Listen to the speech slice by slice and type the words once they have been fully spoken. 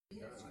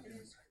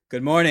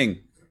Good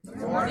morning. Good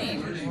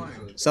morning.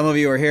 Some of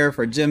you are here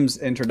for Jim's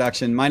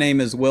introduction. My name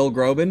is Will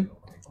Groban,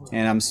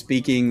 and I'm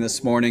speaking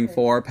this morning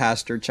for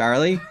Pastor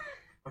Charlie,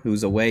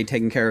 who's away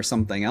taking care of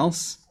something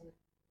else.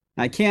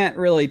 I can't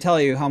really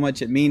tell you how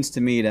much it means to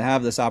me to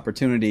have this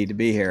opportunity to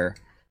be here,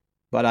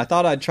 but I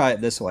thought I'd try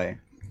it this way.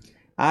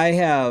 I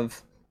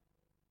have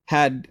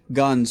had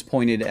guns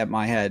pointed at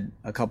my head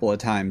a couple of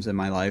times in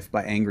my life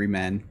by angry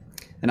men,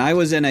 and I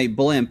was in a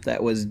blimp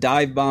that was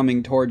dive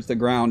bombing towards the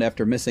ground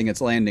after missing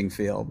its landing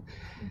field.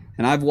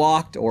 And I've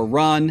walked or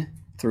run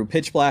through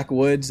pitch black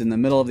woods in the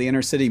middle of the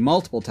inner city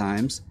multiple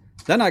times.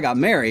 Then I got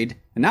married,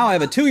 and now I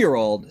have a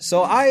 2-year-old.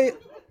 So I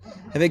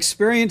have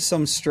experienced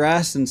some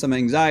stress and some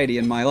anxiety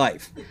in my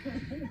life.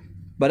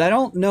 But I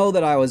don't know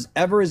that I was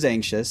ever as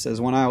anxious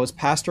as when I was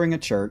pastoring a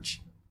church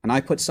and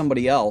I put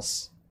somebody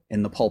else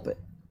in the pulpit.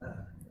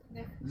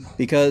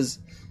 Because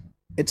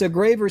it's a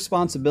grave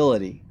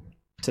responsibility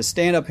to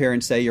stand up here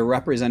and say you're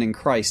representing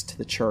Christ to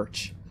the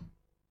church.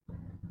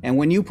 And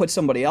when you put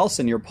somebody else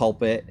in your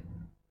pulpit,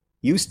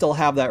 you still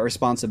have that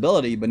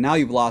responsibility, but now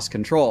you've lost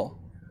control.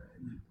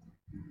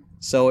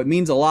 So it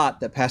means a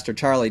lot that Pastor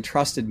Charlie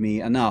trusted me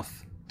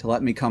enough to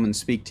let me come and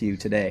speak to you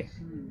today.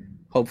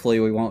 Hopefully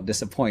we won't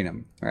disappoint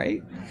him,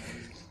 right?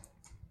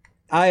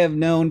 I have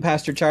known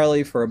Pastor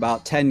Charlie for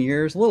about 10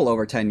 years, a little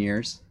over 10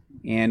 years,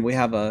 and we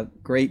have a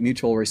great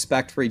mutual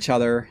respect for each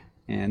other,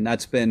 and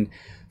that's been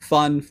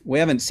fun. We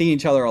haven't seen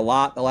each other a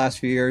lot the last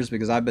few years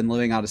because I've been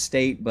living out of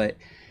state, but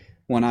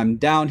when I'm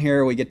down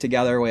here, we get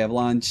together, we have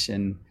lunch,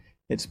 and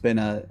it's been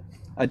a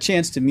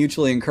chance to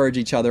mutually encourage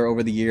each other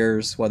over the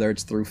years, whether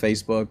it's through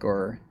Facebook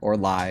or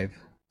live.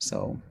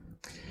 So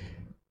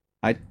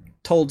I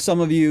told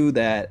some of you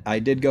that I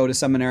did go to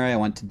seminary. I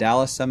went to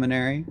Dallas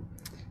Seminary,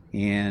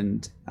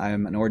 and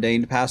I'm an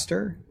ordained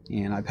pastor,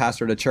 and I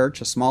pastored a church,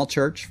 a small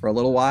church, for a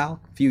little while,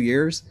 a few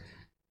years.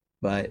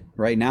 But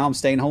right now I'm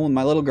staying home with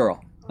my little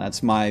girl.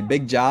 That's my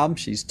big job.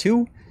 She's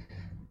 2,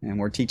 and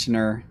we're teaching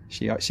her.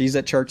 She's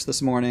at church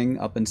this morning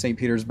up in St.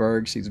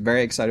 Petersburg. She's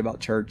very excited about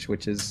church,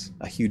 which is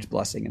a huge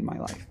blessing in my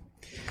life.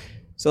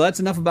 So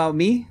that's enough about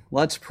me.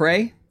 Let's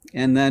pray,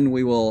 and then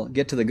we will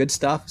get to the good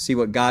stuff, see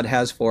what God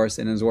has for us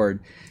in His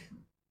Word.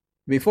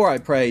 Before I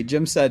pray,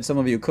 Jim said some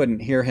of you couldn't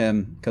hear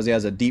him because he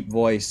has a deep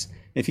voice.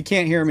 If you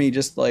can't hear me,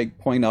 just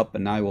point up,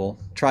 and I will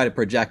try to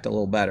project a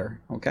little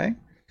better, okay?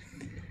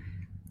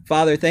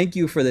 Father, thank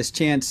you for this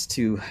chance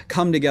to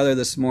come together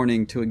this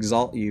morning to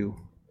exalt you.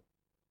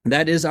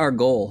 That is our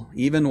goal.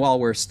 Even while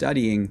we're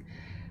studying,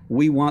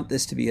 we want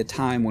this to be a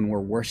time when we're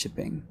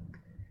worshiping.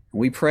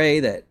 We pray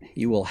that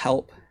you will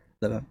help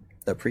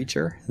the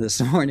preacher this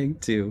morning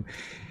to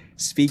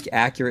speak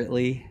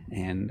accurately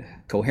and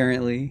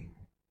coherently,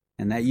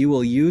 and that you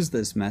will use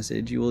this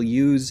message, you will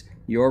use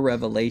your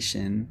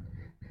revelation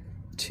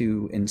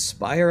to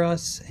inspire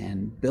us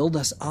and build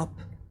us up,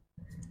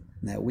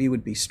 that we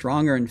would be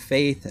stronger in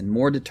faith and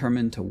more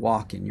determined to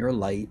walk in your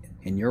light,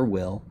 in your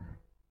will,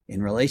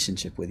 in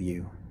relationship with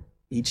you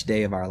each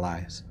day of our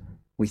lives.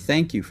 We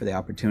thank you for the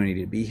opportunity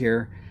to be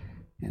here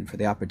and for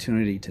the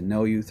opportunity to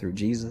know you through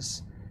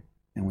Jesus.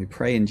 And we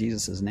pray in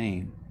Jesus'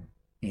 name.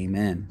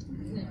 Amen.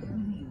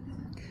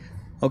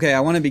 Okay,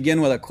 I want to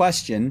begin with a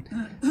question.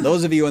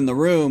 Those of you in the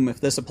room, if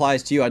this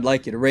applies to you, I'd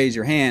like you to raise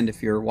your hand.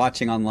 If you're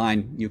watching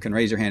online, you can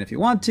raise your hand if you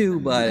want to,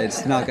 but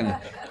it's not going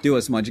to do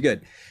us much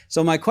good.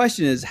 So my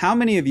question is, how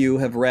many of you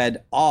have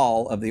read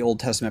all of the Old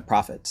Testament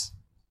prophets?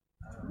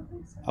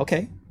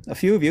 Okay, a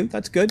few of you.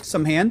 That's good.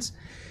 Some hands.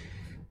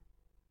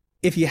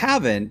 If you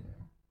haven't,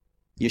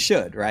 you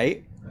should,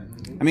 right?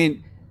 I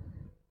mean,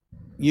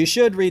 you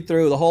should read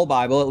through the whole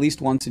Bible at least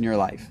once in your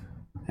life.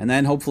 And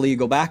then hopefully you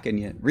go back and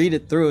you read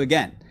it through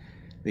again,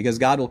 because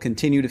God will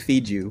continue to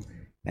feed you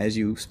as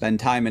you spend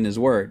time in His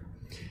Word.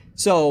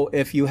 So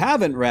if you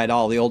haven't read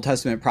all the Old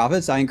Testament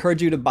prophets, I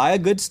encourage you to buy a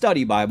good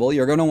study Bible.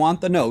 You're going to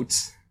want the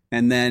notes,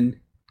 and then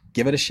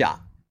give it a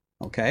shot,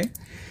 okay?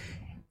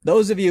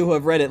 Those of you who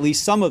have read at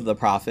least some of the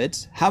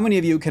prophets, how many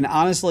of you can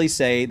honestly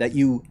say that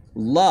you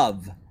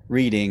love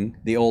reading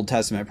the Old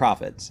Testament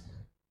prophets?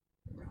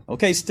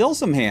 Okay, still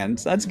some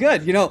hands. That's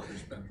good. You know,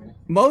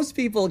 most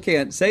people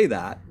can't say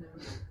that.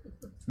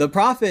 The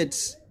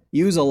prophets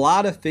use a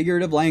lot of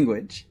figurative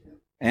language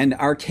and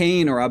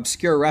arcane or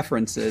obscure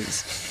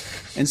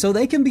references, and so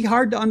they can be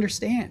hard to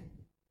understand.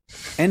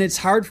 And it's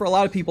hard for a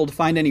lot of people to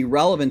find any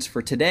relevance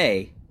for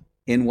today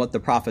in what the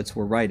prophets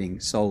were writing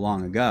so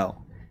long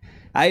ago.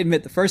 I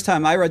admit the first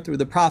time I read through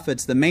the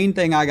prophets, the main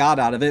thing I got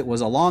out of it was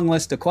a long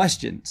list of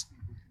questions.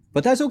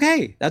 But that's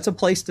okay. That's a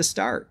place to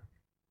start.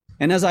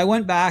 And as I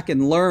went back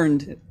and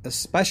learned,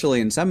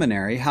 especially in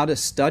seminary, how to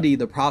study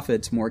the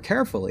prophets more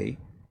carefully,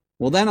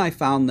 well, then I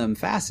found them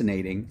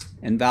fascinating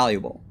and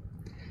valuable.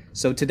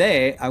 So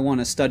today, I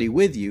want to study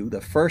with you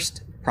the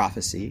first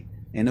prophecy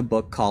in a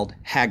book called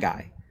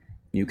Haggai.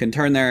 You can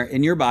turn there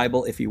in your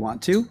Bible if you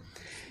want to.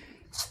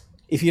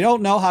 If you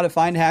don't know how to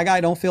find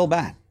Haggai, don't feel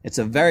bad. It's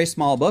a very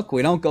small book.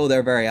 We don't go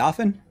there very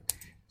often.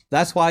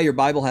 That's why your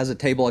Bible has a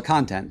table of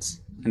contents.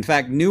 In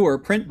fact, newer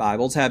print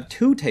Bibles have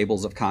 2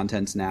 tables of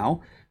contents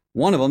now.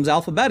 One of them's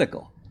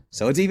alphabetical.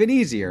 So it's even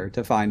easier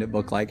to find a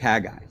book like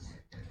Haggai.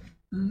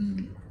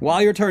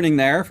 While you're turning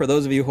there, for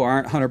those of you who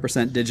aren't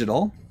 100%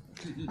 digital,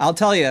 I'll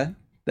tell you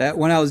that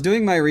when I was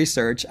doing my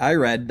research, I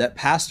read that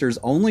pastors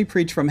only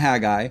preach from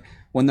Haggai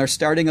when they're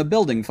starting a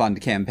building fund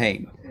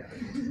campaign.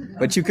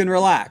 But you can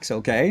relax,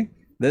 okay?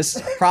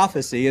 This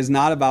prophecy is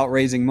not about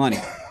raising money.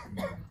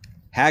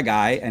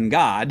 Haggai and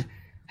God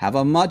have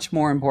a much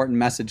more important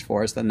message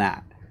for us than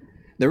that.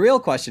 The real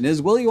question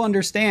is, will you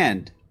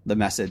understand the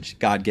message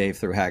God gave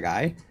through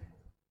Haggai?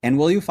 And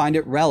will you find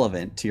it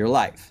relevant to your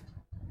life?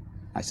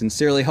 I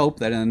sincerely hope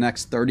that in the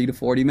next 30 to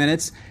 40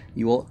 minutes,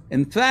 you will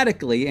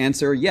emphatically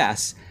answer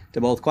yes to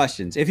both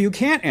questions. If you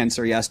can't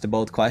answer yes to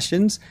both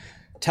questions,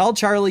 tell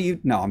Charlie you...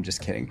 No, I'm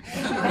just kidding.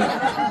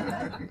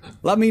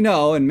 Let me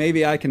know, and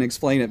maybe I can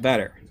explain it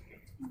better.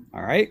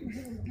 All right?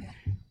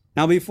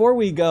 Now, before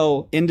we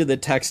go into the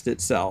text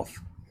itself,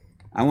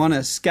 I want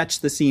to sketch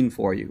the scene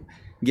for you,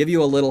 give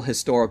you a little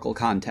historical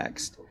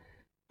context.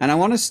 And I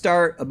want to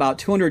start about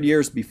 200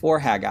 years before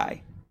Haggai,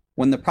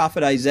 when the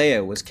prophet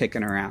Isaiah was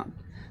kicking around,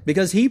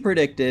 because he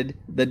predicted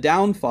the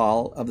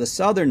downfall of the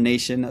southern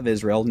nation of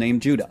Israel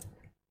named Judah,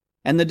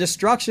 and the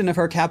destruction of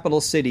her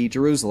capital city,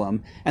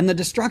 Jerusalem, and the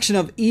destruction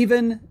of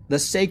even the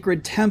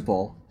sacred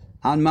temple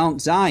on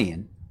Mount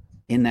Zion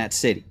in that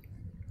city.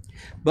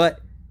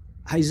 But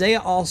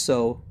Isaiah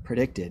also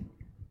predicted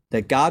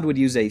that God would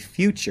use a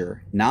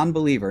future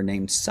non-believer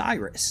named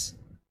Cyrus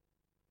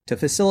to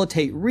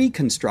facilitate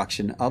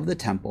reconstruction of the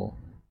temple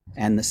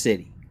and the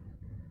city.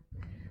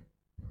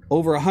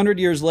 Over 100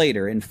 years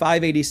later, in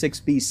 586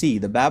 BC,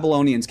 the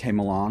Babylonians came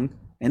along,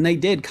 and they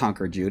did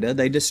conquer Judah.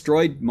 They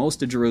destroyed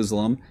most of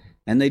Jerusalem,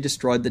 and they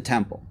destroyed the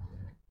temple.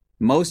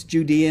 Most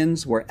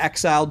Judeans were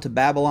exiled to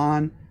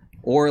Babylon,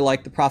 or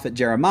like the prophet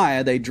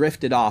Jeremiah, they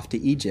drifted off to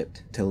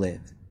Egypt to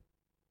live.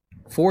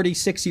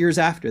 46 years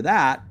after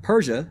that,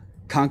 Persia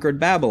conquered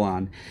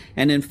Babylon,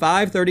 and in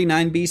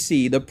 539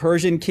 BC, the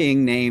Persian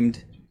king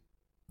named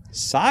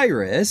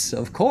Cyrus,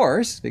 of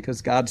course,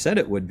 because God said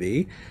it would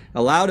be,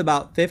 allowed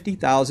about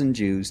 50,000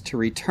 Jews to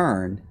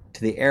return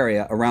to the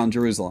area around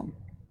Jerusalem.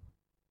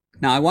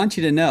 Now, I want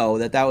you to know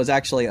that that was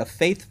actually a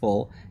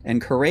faithful and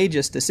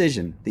courageous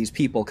decision, these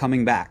people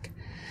coming back,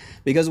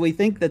 because we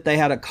think that they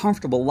had a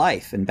comfortable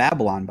life in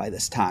Babylon by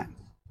this time.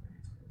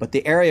 But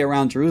the area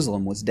around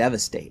Jerusalem was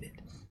devastated.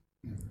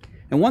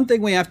 And one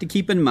thing we have to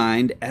keep in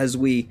mind as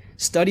we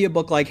study a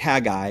book like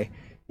Haggai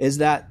is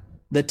that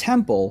the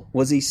temple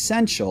was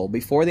essential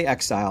before the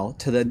exile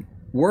to the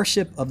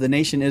worship of the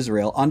nation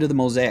Israel under the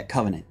Mosaic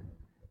covenant.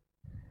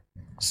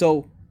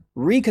 So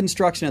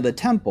reconstruction of the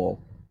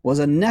temple was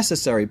a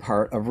necessary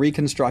part of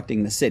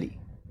reconstructing the city.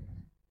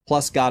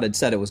 Plus, God had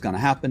said it was going to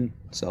happen,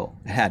 so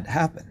it had to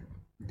happen.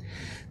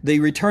 The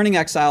returning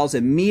exiles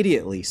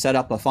immediately set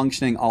up a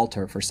functioning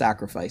altar for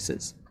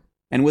sacrifices.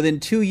 And within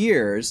 2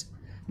 years,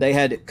 they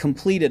had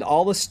completed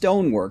all the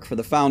stonework for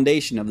the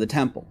foundation of the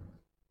temple.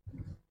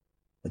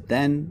 But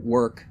then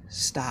work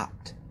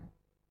stopped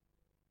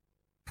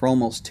for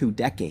almost 2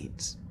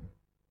 decades.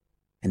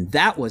 And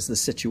that was the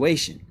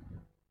situation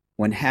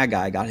when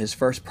Haggai got his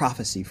first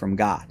prophecy from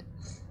God.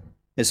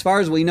 As far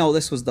as we know,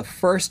 this was the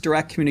first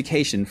direct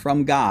communication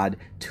from God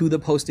to the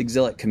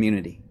post-exilic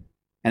community.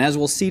 And as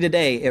we'll see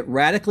today, it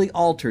radically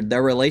altered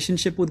their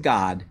relationship with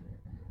God,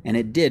 and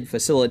it did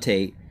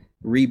facilitate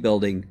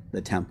rebuilding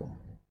the temple.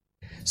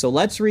 So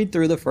let's read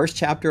through the first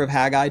chapter of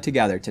Haggai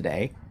together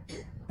today,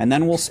 and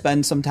then we'll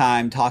spend some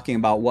time talking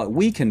about what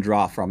we can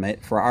draw from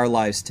it for our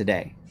lives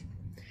today.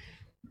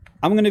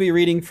 I'm going to be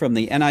reading from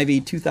the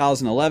NIV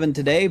 2011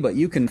 today, but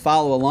you can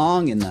follow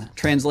along in the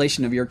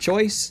translation of your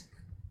choice.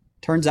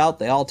 Turns out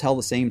they all tell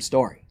the same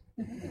story.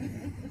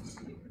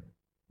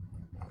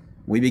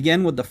 We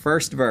begin with the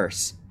first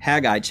verse,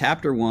 Haggai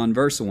chapter 1,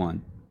 verse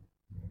 1.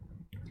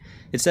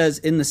 It says,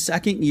 "In the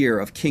 2nd year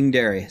of King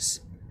Darius,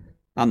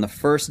 on the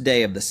 1st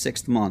day of the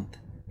 6th month,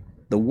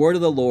 the word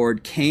of the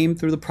Lord came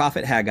through the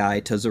prophet Haggai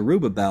to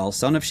Zerubbabel,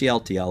 son of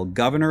Shealtiel,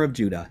 governor of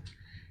Judah,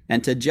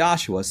 and to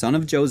Joshua, son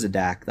of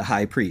Jozadak, the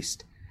high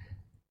priest."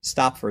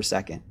 Stop for a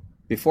second.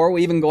 Before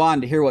we even go on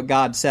to hear what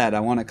God said,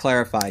 I want to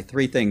clarify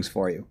 3 things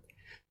for you.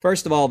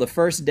 First of all, the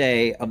 1st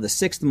day of the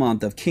 6th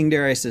month of King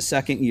Darius'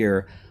 2nd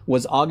year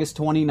was August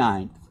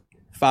 29th,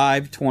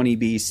 520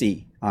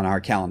 BC on our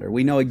calendar.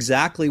 We know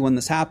exactly when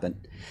this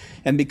happened.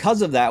 And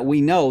because of that,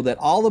 we know that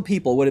all the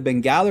people would have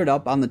been gathered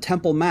up on the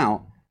Temple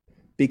Mount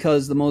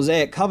because the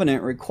Mosaic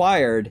covenant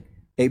required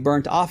a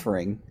burnt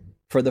offering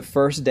for the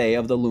 1st day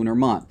of the lunar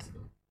month.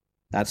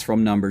 That's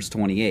from Numbers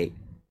 28.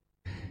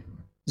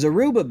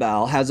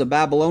 Zerubbabel has a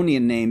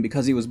Babylonian name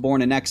because he was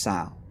born in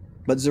exile.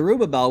 But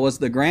Zerubbabel was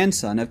the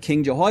grandson of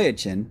King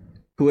Jehoiachin,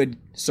 who had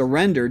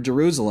surrendered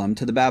Jerusalem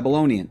to the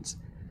Babylonians.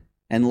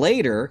 And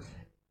later,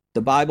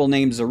 the Bible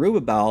named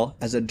Zerubbabel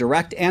as a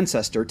direct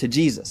ancestor to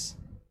Jesus.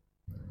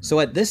 So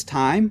at this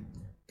time,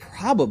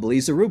 probably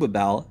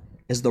Zerubbabel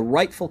is the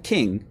rightful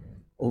king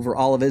over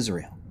all of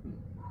Israel.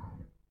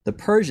 The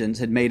Persians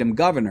had made him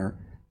governor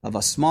of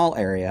a small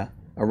area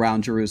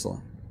around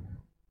Jerusalem.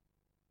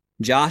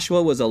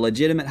 Joshua was a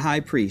legitimate high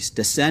priest,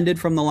 descended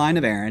from the line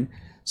of Aaron,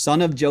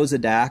 son of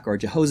Josadak or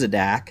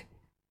Jehozadak,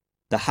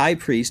 the high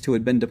priest who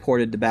had been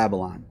deported to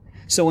Babylon.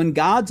 So in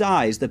God's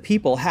eyes, the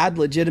people had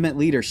legitimate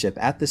leadership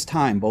at this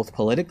time, both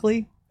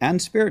politically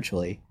and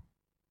spiritually,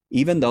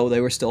 even though they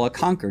were still a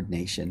conquered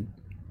nation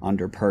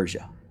under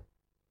Persia.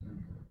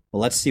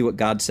 Well, let's see what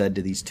God said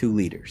to these two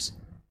leaders.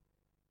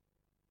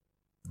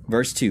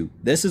 Verse 2,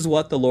 this is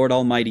what the Lord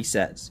Almighty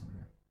says.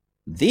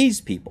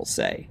 These people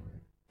say,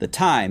 the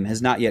time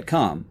has not yet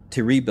come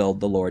to rebuild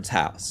the Lord's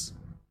house,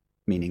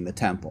 meaning the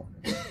temple.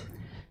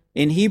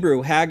 In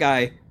Hebrew,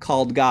 Haggai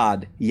called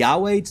God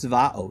Yahweh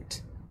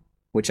Tzvaot,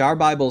 which our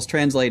Bibles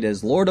translate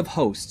as Lord of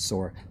Hosts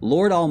or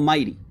Lord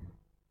Almighty.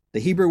 The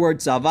Hebrew word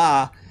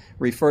Tzavah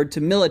referred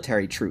to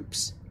military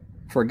troops.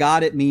 For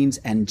God, it means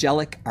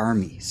angelic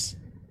armies.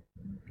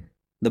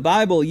 The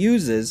Bible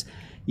uses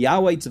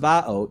Yahweh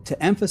Tzvaot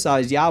to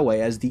emphasize Yahweh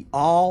as the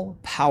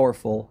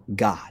all-powerful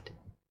God.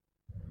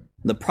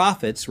 The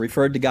prophets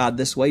referred to God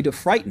this way to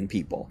frighten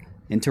people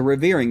into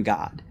revering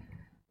God,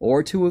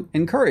 or to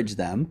encourage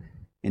them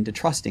into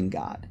trusting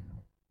God.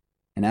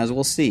 And as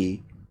we'll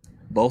see,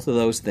 both of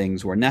those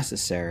things were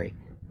necessary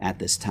at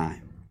this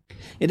time.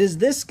 It is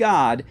this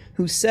God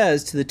who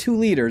says to the two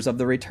leaders of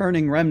the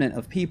returning remnant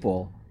of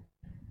people,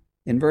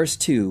 in verse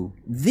 2,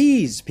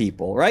 these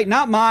people, right?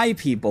 Not my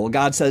people.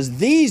 God says,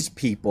 these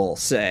people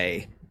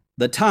say,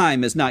 the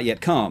time has not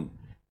yet come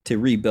to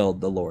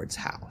rebuild the Lord's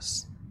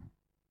house.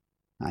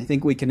 I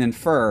think we can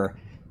infer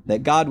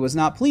that God was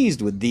not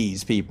pleased with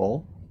these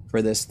people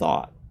for this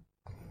thought.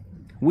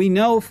 We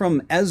know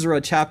from Ezra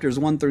chapters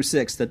 1 through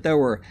 6 that there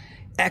were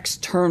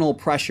external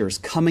pressures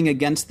coming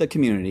against the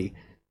community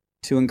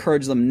to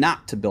encourage them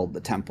not to build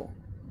the temple.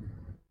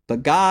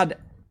 But God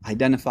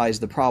identifies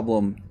the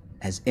problem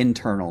as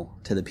internal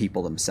to the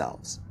people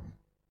themselves.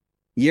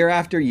 Year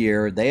after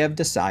year, they have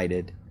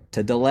decided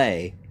to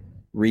delay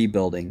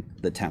rebuilding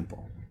the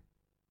temple.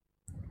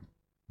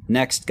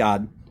 Next,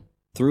 God,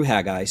 through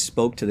Haggai,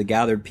 spoke to the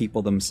gathered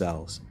people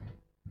themselves.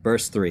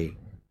 Verse 3,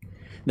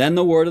 then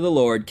the word of the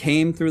Lord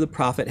came through the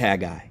prophet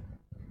Haggai.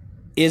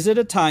 Is it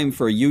a time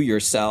for you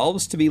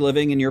yourselves to be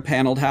living in your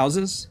paneled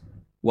houses,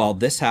 while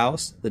this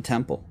house, the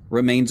temple,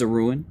 remains a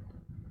ruin?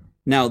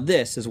 Now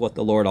this is what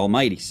the Lord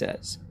Almighty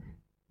says.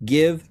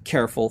 Give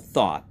careful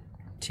thought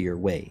to your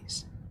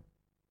ways.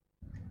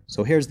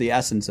 So here's the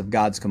essence of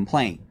God's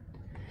complaint.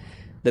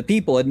 The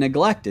people had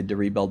neglected to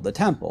rebuild the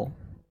temple,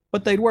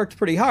 but they'd worked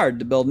pretty hard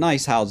to build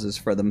nice houses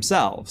for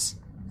themselves.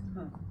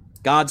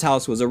 God's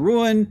house was a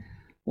ruin,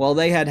 while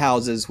they had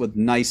houses with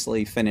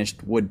nicely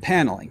finished wood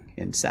paneling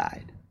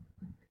inside.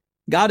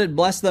 God had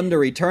blessed them to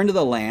return to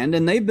the land,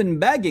 and they've been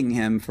begging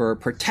him for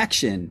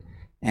protection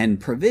and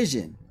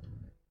provision.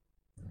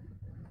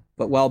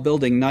 But while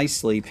building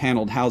nicely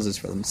paneled houses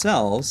for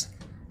themselves,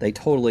 they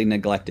totally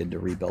neglected to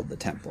rebuild the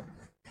temple.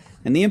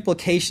 And the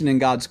implication in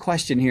God's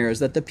question here is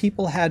that the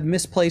people had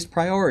misplaced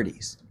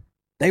priorities.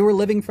 They were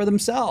living for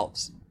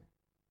themselves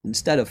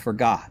instead of for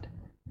God.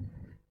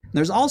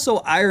 There's also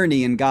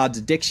irony in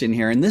God's diction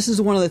here, and this is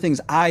one of the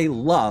things I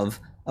love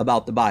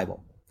about the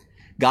Bible.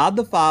 God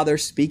the Father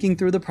speaking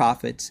through the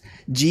prophets,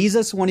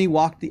 Jesus when he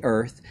walked the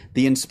earth,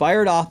 the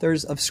inspired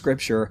authors of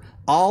Scripture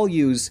all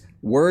use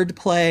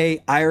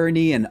wordplay,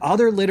 irony, and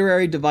other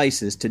literary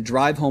devices to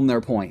drive home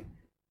their point.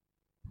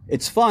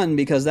 It's fun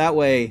because that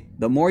way,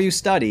 the more you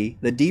study,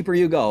 the deeper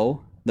you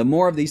go, the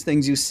more of these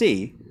things you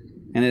see,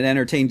 and it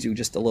entertains you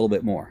just a little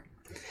bit more.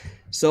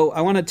 So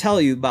I want to tell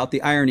you about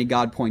the irony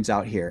God points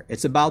out here.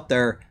 It's about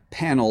their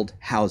paneled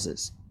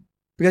houses.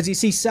 Because you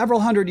see, several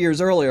hundred years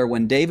earlier,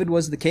 when David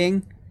was the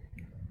king,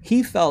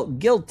 he felt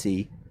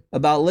guilty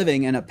about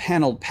living in a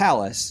paneled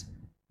palace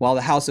while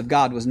the house of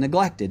God was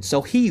neglected.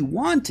 So he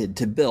wanted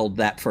to build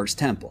that first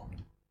temple.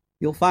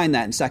 You'll find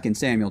that in 2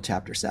 Samuel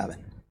chapter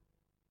 7.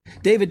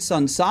 David's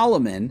son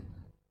Solomon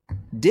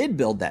did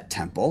build that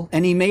temple,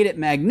 and he made it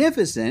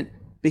magnificent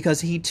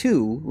because he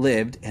too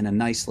lived in a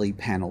nicely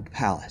paneled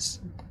palace.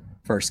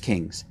 1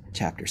 Kings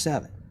chapter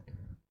 7.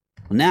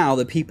 Well, now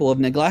the people have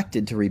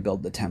neglected to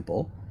rebuild the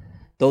temple,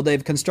 though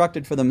they've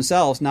constructed for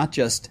themselves not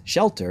just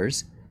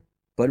shelters,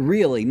 but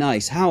really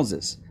nice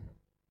houses,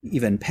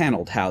 even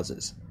paneled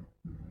houses.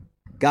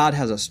 God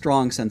has a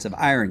strong sense of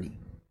irony.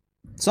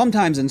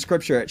 Sometimes in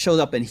Scripture it shows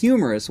up in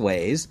humorous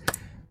ways,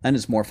 and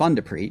it's more fun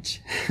to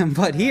preach.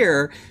 But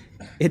here,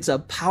 it's a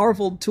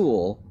powerful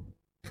tool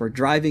for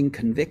driving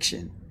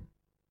conviction.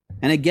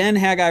 And again,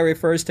 Haggai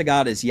refers to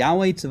God as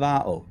Yahweh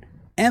Tzvaot,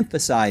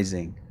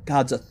 emphasizing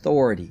God's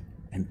authority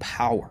and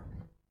power.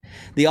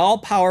 The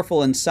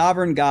all-powerful and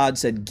sovereign God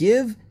said,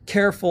 give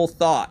careful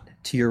thought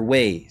to your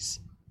ways.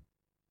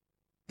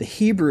 The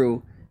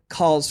Hebrew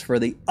calls for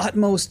the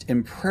utmost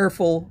and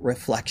prayerful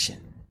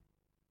reflection.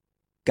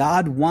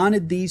 God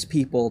wanted these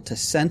people to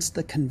sense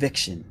the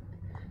conviction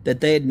that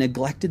they had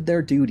neglected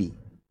their duty,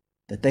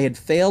 that they had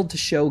failed to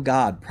show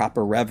God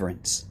proper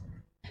reverence.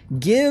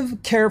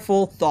 Give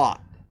careful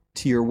thought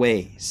to your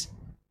ways.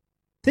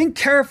 Think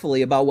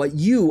carefully about what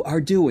you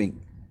are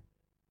doing.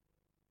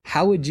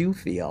 How would you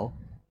feel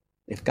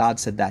if God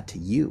said that to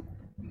you?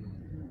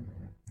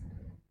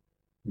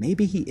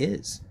 Maybe he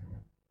is.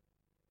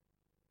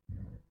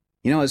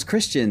 As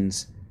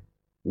Christians,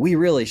 we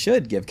really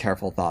should give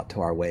careful thought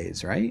to our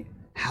ways, right?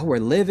 How we're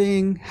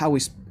living, how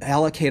we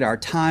allocate our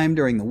time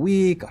during the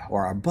week,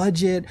 or our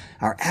budget,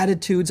 our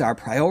attitudes, our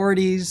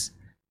priorities,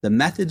 the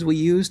methods we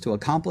use to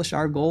accomplish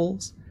our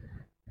goals.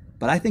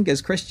 But I think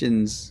as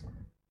Christians,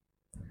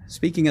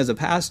 speaking as a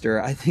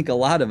pastor, I think a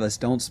lot of us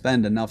don't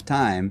spend enough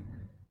time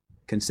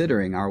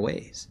considering our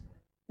ways.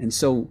 And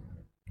so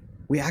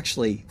we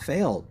actually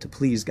fail to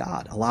please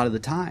God a lot of the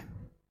time.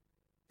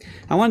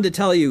 I wanted to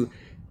tell you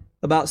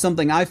about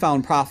something I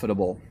found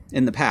profitable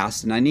in the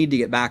past, and I need to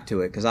get back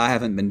to it because I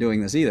haven't been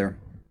doing this either.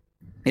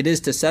 It is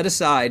to set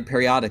aside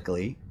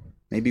periodically,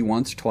 maybe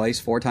once, twice,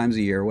 4 times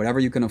a year, whatever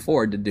you can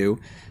afford to do,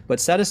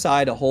 but set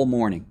aside a whole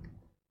morning.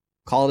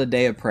 Call it a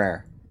day of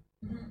prayer.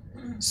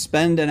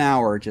 Spend an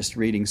hour just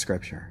reading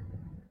Scripture.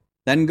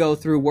 Then go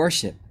through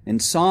worship in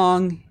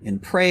song, in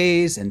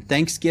praise, and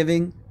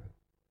thanksgiving.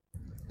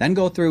 Then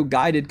go through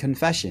guided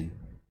confession.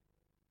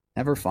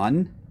 Never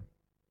fun,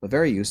 but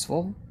very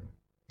useful.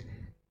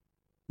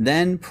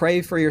 Then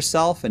pray for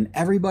yourself and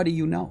everybody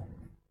you know,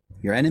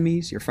 your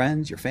enemies, your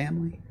friends, your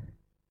family.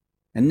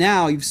 And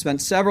now you've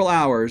spent several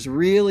hours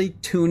really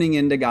tuning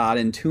into God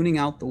and tuning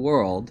out the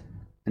world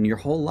and your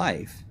whole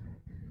life.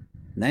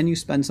 And then you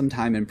spend some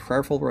time in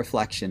prayerful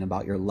reflection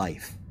about your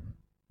life.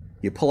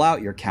 You pull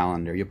out your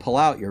calendar, you pull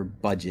out your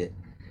budget.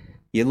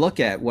 You look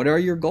at what are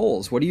your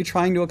goals? What are you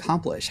trying to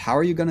accomplish? How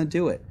are you going to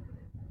do it?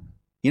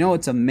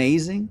 It's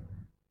amazing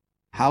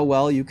how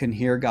well you can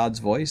hear God's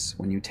voice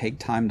when you take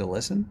time to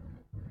listen.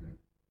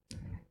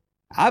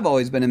 I've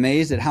always been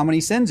amazed at how many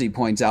sins he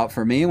points out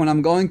for me when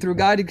I'm going through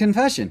guided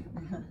confession.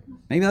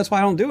 Maybe that's why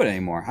I don't do it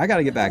anymore. I got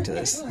to get back to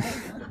this.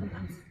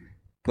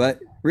 But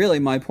really,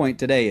 my point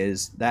today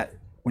is that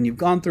when you've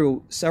gone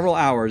through several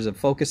hours of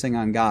focusing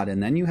on God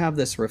and then you have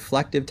this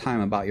reflective time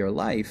about your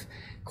life,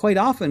 quite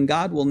often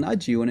God will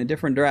nudge you in a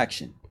different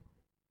direction.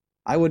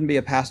 I wouldn't be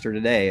a pastor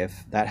today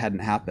if that hadn't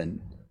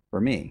happened for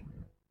me.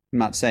 I'm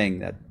not saying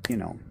that,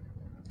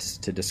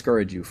 to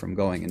discourage you from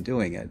going and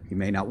doing it. You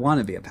may not want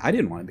to be I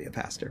didn't want to be a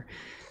pastor.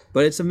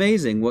 But it's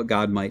amazing what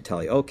God might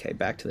tell you. Okay,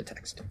 back to the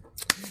text.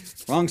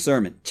 Wrong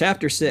sermon.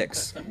 Verse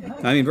 6.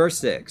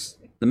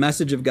 The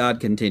message of God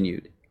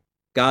continued.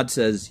 God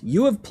says,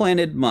 "You have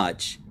planted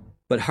much,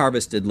 but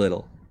harvested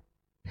little.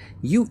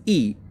 You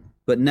eat,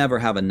 but never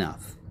have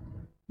enough.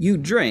 You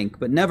drink,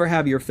 but never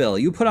have your fill.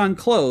 You put on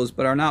clothes,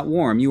 but are not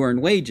warm. You earn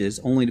wages,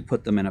 only to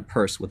put them in a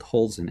purse with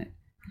holes in it.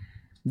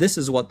 This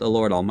is what the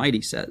Lord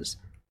Almighty says.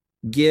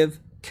 Give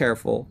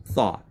careful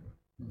thought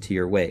to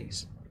your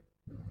ways."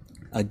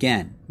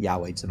 Again,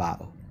 Yahweh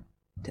Tzavaot,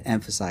 to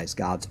emphasize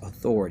God's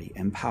authority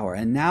and power.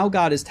 And now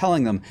God is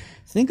telling them,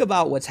 think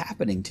about what's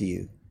happening to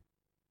you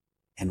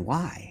and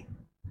why.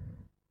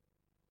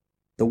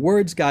 The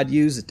words God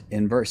used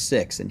in verse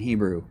 6 in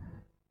Hebrew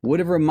would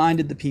have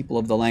reminded the people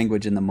of the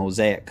language in the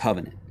Mosaic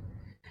covenant.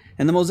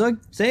 And the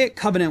Mosaic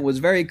covenant was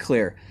very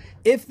clear.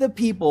 If the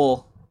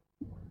people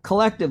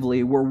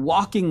collectively were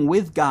walking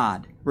with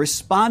God,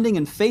 responding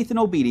in faith and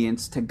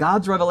obedience to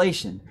God's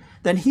revelation,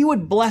 then he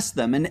would bless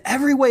them in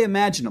every way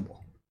imaginable.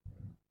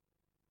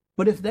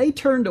 But if they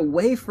turned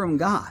away from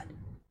God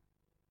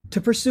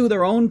to pursue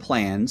their own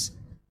plans,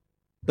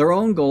 their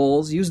own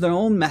goals, use their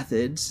own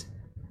methods,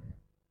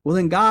 well,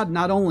 then God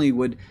not only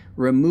would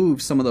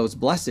remove some of those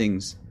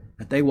blessings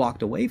that they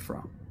walked away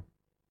from,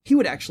 he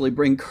would actually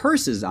bring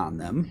curses on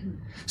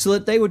them so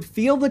that they would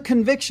feel the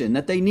conviction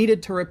that they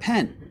needed to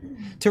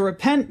repent. To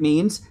repent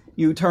means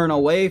you turn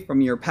away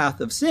from your path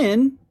of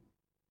sin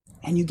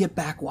and you get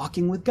back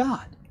walking with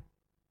God.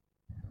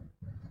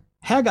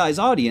 Haggai's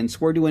audience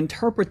were to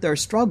interpret their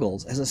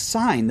struggles as a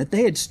sign that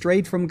they had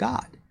strayed from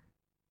God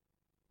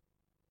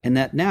and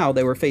that now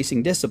they were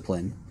facing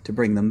discipline to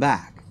bring them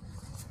back.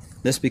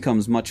 This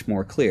becomes much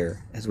more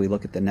clear as we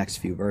look at the next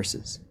few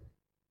verses.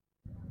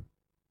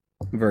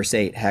 Verse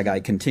 8, Haggai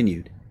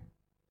continued,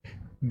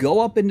 "Go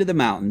up into the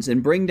mountains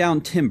and bring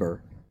down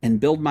timber and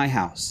build my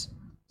house,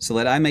 so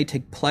that I may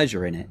take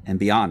pleasure in it and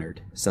be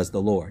honored, says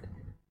the Lord.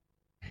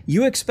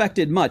 You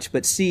expected much,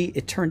 but see,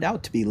 it turned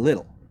out to be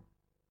little.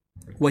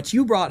 What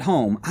you brought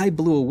home, I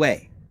blew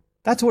away."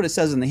 That's what it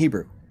says in the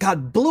Hebrew.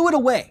 God blew it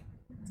away,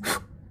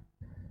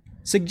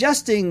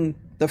 suggesting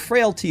the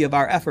frailty of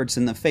our efforts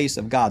in the face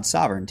of God's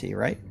sovereignty,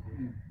 right?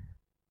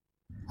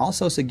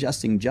 Also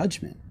suggesting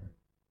judgment.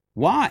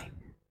 Why?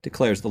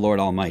 Declares the Lord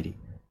Almighty.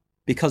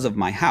 Because of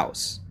my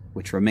house,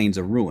 which remains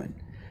a ruin,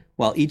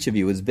 while each of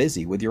you is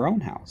busy with your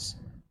own house.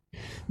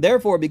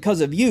 Therefore,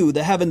 because of you,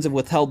 the heavens have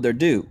withheld their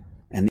dew,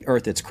 and the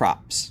earth its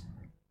crops.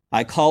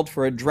 I called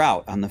for a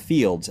drought on the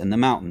fields and the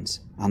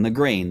mountains, on the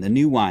grain, the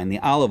new wine, the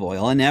olive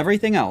oil, and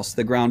everything else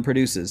the ground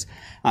produces,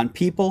 on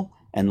people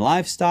and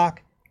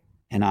livestock,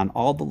 and on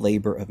all the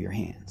labor of your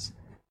hands.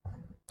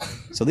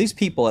 So these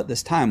people at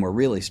this time were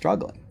really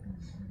struggling.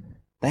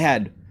 They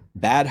had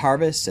bad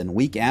harvests and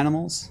weak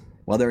animals,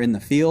 whether in the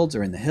fields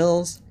or in the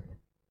hills.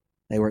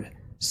 They were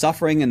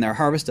suffering in their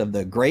harvest of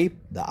the grape,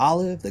 the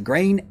olive, the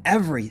grain,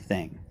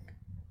 everything.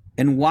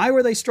 And why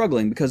were they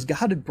struggling? Because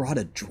God had brought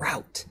a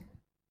drought.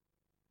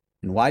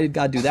 And why did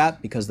God do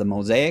that? Because the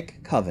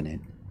Mosaic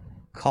covenant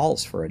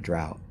calls for a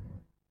drought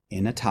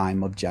in a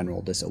time of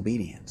general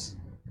disobedience.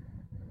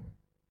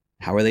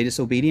 How were they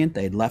disobedient?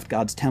 They had left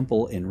God's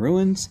temple in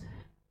ruins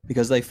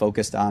because they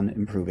focused on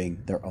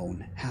improving their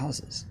own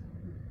houses.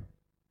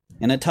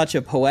 In a touch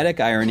of poetic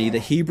irony, the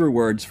Hebrew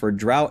words for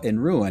drought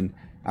and ruin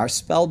are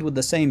spelled with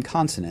the same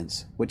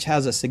consonants, which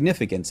has a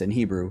significance in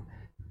Hebrew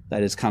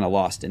that is kind of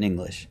lost in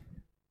English.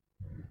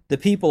 The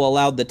people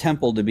allowed the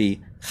temple to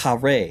be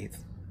charev,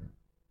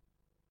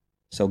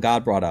 so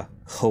God brought a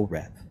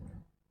chorev.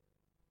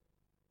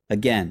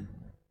 Again,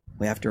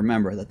 we have to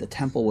remember that the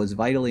temple was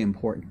vitally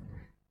important.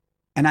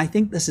 And I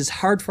think this is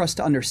hard for us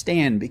to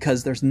understand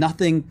because there's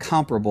nothing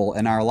comparable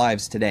in our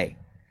lives today.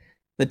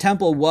 The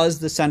temple was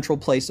the central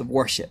place of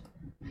worship.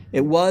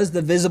 It was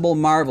the visible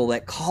marvel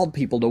that called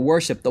people to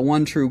worship the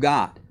one true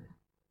God.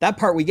 That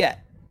part we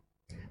get.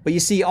 But you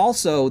see,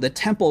 also, the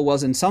temple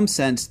was in some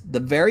sense the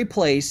very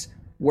place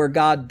where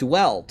God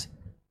dwelt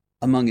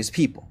among his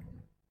people.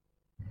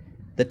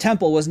 The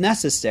temple was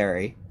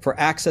necessary for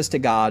access to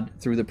God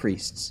through the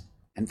priests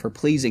and for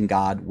pleasing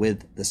God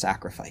with the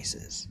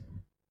sacrifices.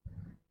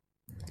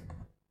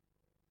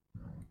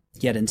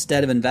 Yet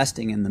instead of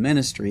investing in the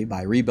ministry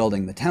by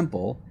rebuilding the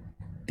temple,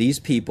 these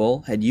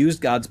people had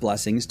used God's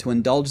blessings to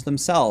indulge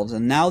themselves,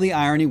 and now the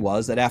irony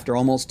was that after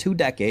almost 2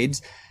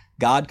 decades,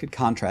 God could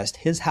contrast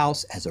his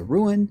house as a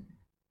ruin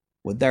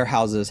with their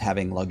houses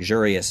having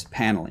luxurious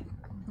paneling.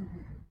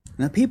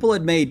 And the people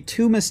had made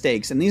 2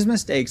 mistakes, and these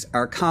mistakes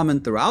are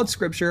common throughout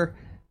Scripture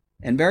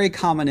and very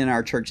common in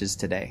our churches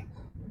today.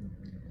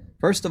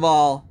 First of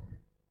all,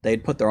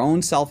 they'd put their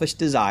own selfish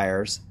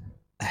desires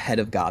ahead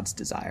of God's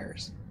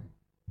desires.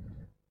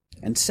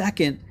 And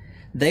second,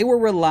 they were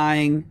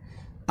relying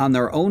on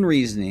their own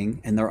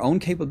reasoning and their own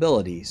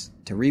capabilities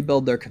to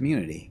rebuild their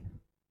community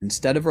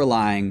instead of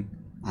relying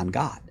on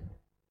God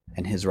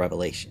and his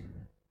revelation.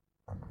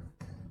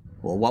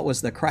 Well, what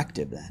was the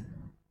corrective then?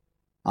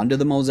 Under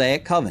the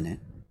Mosaic covenant,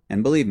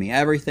 and believe me,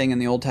 everything in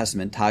the Old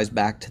Testament ties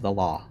back to the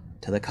law,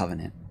 to the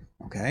covenant,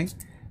 okay?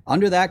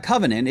 Under that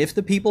covenant, if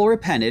the people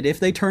repented, if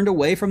they turned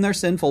away from their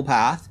sinful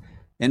path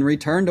and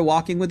returned to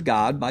walking with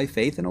God by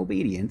faith and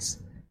obedience,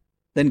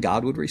 then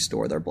God would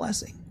restore their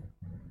blessing.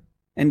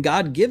 And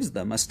God gives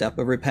them a step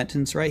of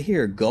repentance right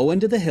here. Go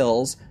into the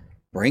hills,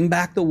 bring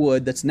back the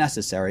wood that's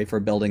necessary for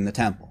building the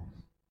temple.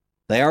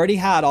 They already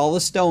had all the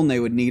stone they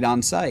would need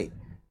on site,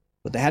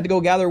 but they had to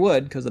go gather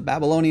wood because the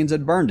Babylonians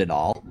had burned it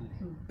all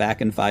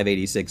back in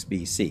 586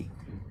 BC.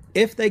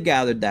 If they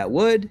gathered that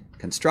wood,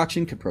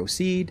 construction could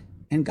proceed,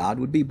 and God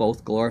would be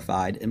both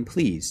glorified and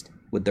pleased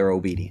with their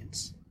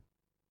obedience.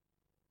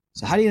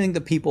 So how do you think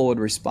the people would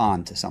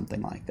respond to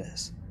something like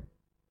this?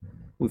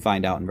 We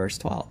find out in verse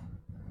 12.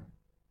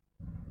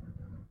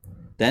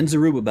 Then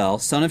Zerubbabel,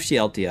 son of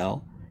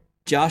Shealtiel,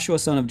 Joshua,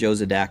 son of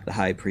Jozadak, the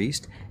high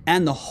priest,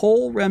 and the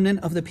whole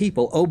remnant of the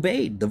people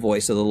obeyed the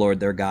voice of the Lord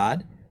their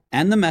God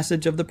and the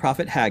message of the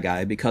prophet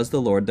Haggai, because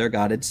the Lord their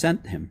God had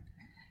sent him.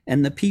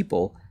 And the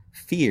people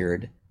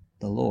feared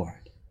the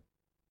Lord.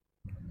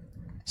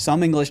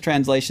 Some English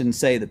translations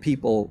say the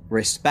people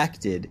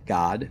respected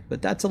God,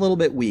 but that's a little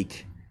bit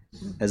weak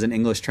as an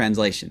English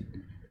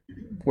translation.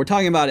 We're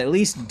talking about at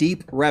least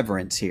deep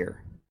reverence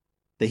here.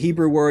 The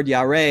Hebrew word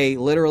yareh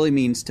literally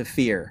means to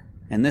fear,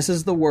 and this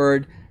is the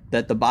word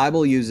that the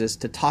Bible uses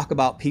to talk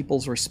about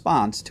people's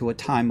response to a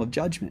time of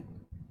judgment.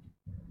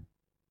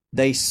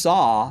 They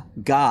saw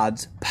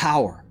God's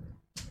power,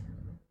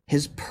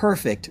 his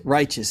perfect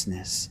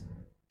righteousness,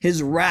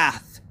 his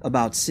wrath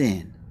about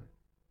sin.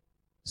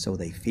 So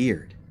they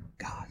feared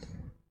God.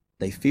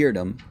 They feared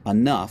him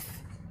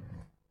enough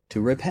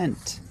to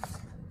repent.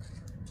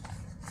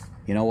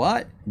 You know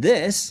what?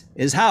 This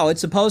is how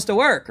it's supposed to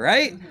work,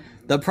 right?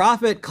 The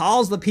prophet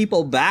calls the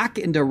people back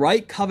into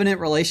right covenant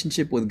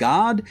relationship with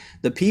God.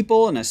 The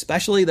people, and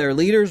especially their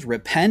leaders,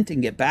 repent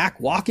and get back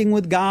walking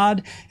with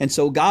God. And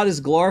so God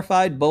is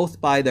glorified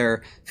both by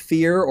their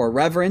fear or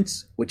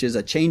reverence, which is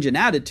a change in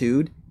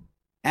attitude,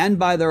 and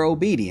by their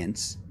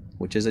obedience,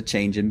 which is a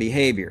change in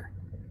behavior.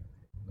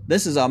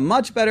 This is a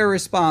much better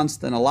response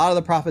than a lot of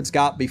the prophets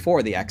got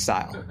before the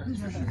exile.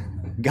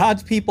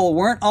 God's people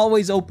weren't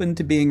always open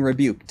to being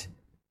rebuked.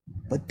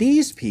 But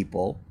these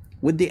people,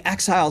 with the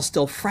exile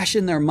still fresh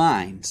in their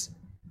minds,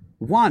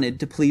 wanted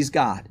to please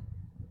God.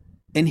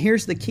 And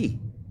here's the key.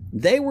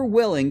 They were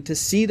willing to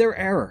see their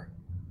error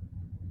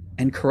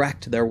and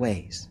correct their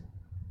ways.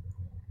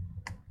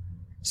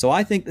 So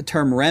I think the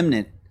term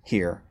remnant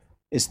here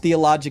is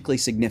theologically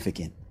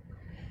significant.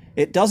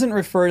 It doesn't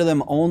refer to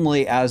them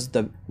only as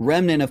the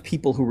remnant of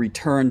people who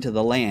return to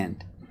the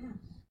land.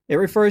 It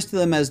refers to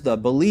them as the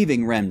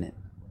believing remnant.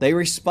 They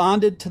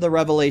responded to the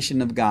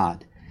revelation of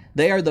God.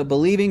 They are the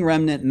believing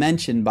remnant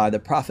mentioned by the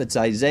prophets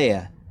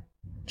Isaiah,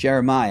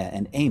 Jeremiah,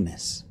 and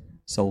Amos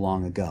so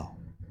long ago.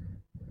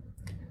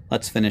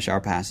 Let's finish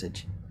our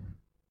passage.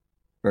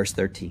 Verse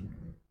 13.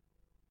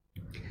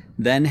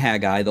 Then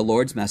Haggai, the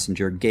Lord's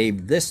messenger,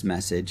 gave this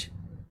message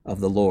of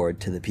the Lord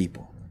to the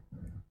people.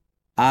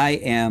 I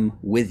am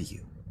with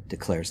you,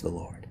 declares the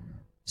Lord.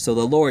 So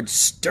the Lord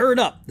stirred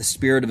up the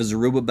spirit of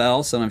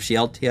Zerubbabel, son of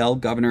Shealtiel,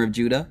 governor of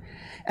Judah,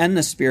 and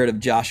the spirit of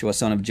Joshua,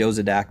 son of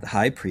Jozadak, the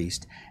high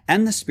priest,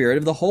 and the spirit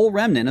of the whole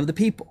remnant of the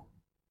people.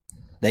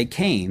 They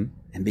came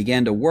and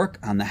began to work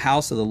on the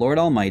house of the Lord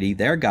Almighty,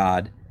 their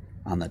God,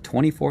 on the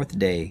 24th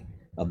day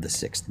of the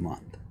 6th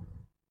month.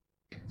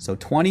 So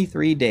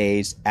 23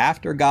 days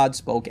after God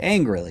spoke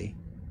angrily,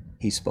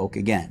 he spoke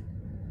again.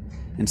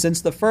 And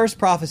since the first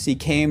prophecy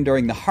came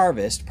during the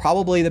harvest,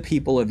 probably the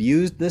people have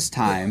used this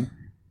time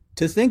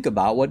to think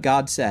about what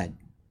God said,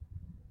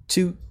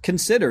 to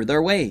consider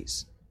their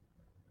ways,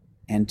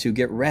 and to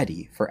get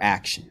ready for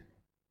action.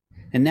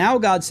 And now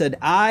God said,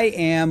 I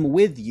am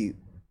with you.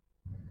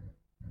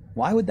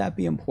 Why would that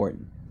be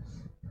important?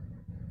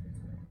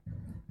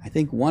 I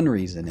think one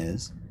reason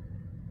is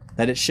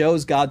that it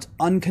shows God's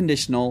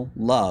unconditional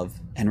love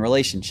and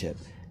relationship.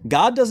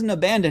 God doesn't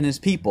abandon his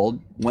people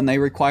when they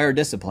require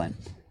discipline.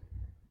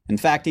 In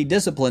fact, he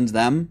disciplines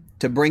them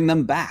to bring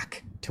them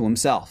back to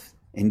himself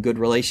in good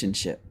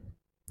relationship.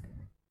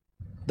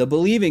 The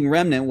believing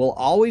remnant will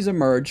always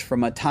emerge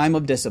from a time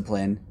of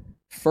discipline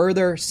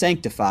further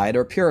sanctified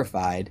or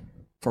purified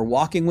for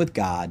walking with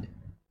God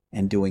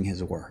and doing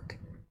his work.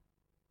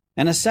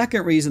 And a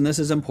second reason this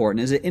is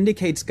important is it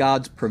indicates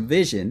God's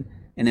provision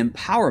and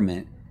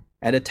empowerment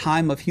at a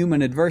time of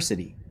human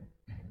adversity.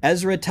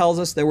 Ezra tells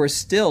us there were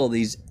still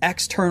these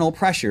external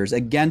pressures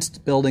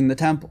against building the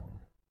temple.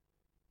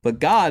 But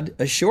God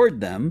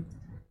assured them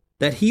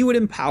that he would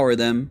empower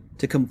them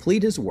to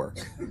complete his work,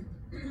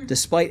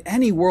 despite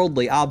any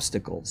worldly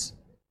obstacles,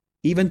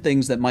 even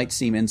things that might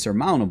seem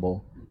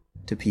insurmountable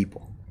to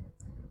people.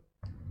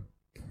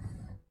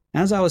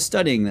 As I was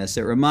studying this,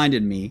 it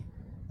reminded me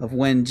of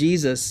when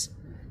Jesus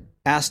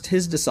asked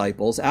his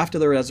disciples after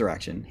the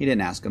resurrection. He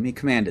didn't ask them, he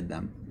commanded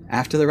them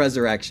after the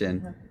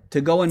resurrection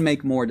to go and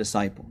make more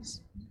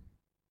disciples.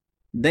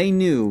 They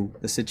knew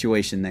the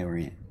situation they were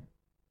in.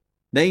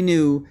 They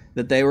knew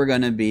that they were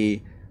going to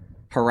be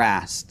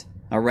harassed,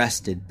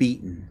 arrested,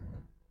 beaten,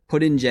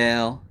 put in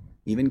jail,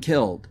 even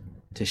killed,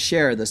 to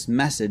share this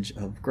message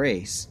of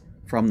grace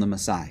from the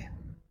Messiah.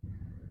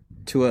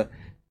 To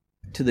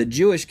the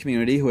Jewish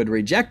community who had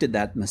rejected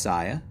that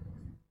Messiah,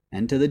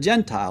 and to the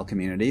Gentile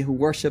community who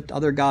worshipped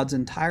other gods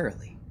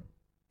entirely.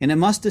 And it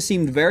must have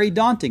seemed very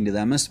daunting to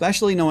them,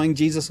 especially knowing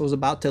Jesus was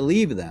about to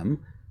leave them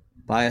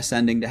by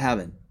ascending to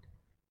heaven.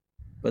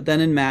 But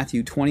then in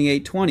Matthew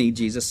 28:20,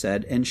 Jesus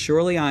said, "And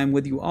surely I am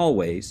with you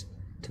always,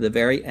 to the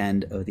very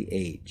end of the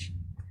age."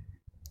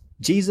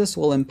 Jesus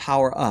will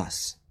empower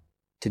us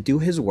to do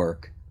his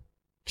work,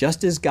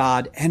 just as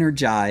God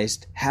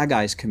energized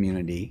Haggai's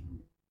community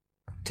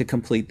to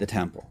complete the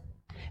temple.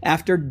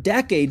 After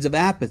decades of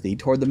apathy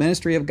toward the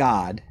ministry of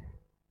God,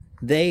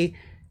 they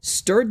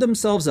stirred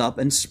themselves up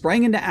and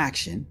sprang into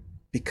action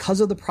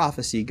because of the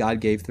prophecy God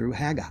gave through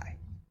Haggai.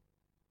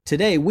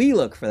 Today, we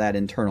look for that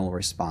internal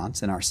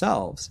response in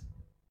ourselves,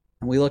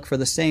 and we look for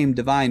the same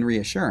divine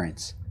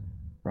reassurance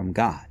from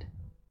God.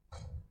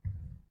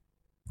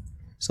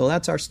 So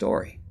that's our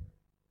story.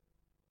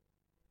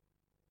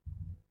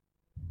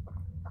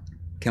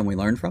 Can we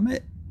learn from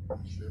it?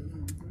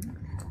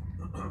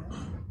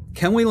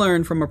 Can we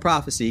learn from a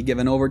prophecy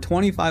given over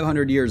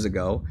 2,500 years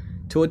ago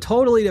to a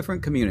totally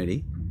different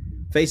community,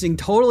 facing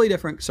totally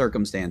different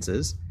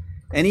circumstances,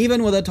 and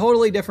even with a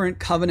totally different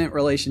covenant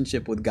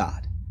relationship with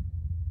God?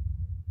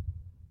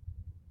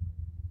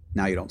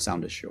 Now you don't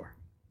sound as sure.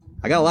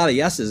 I got a lot of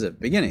yeses at the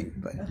beginning,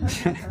 but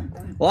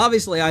well,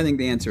 obviously I think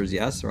the answer is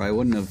yes, or I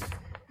wouldn't have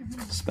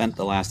spent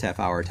the last half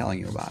hour telling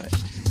you about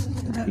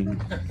it.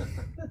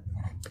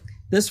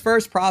 This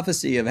first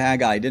prophecy of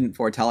Haggai didn't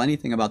foretell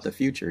anything about the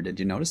future. Did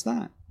you notice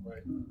that?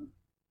 Right.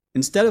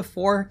 Instead of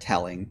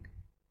foretelling,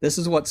 this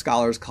is what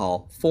scholars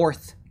call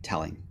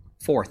forthtelling.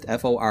 Forth,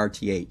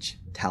 F-O-R-T-H,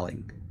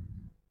 telling.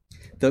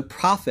 The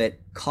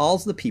prophet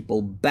calls the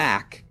people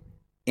back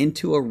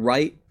into a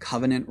right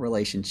covenant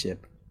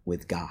relationship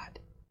with God.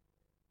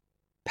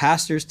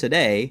 Pastors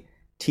today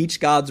teach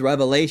God's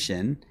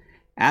revelation,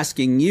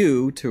 asking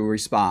you to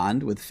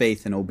respond with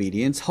faith and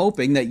obedience,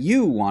 hoping that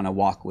you want to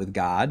walk with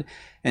God,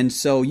 and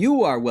so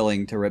you are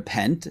willing to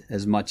repent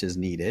as much as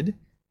needed.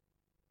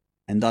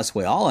 And thus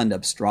we all end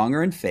up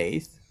stronger in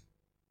faith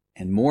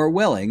and more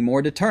willing,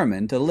 more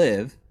determined to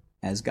live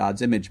as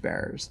God's image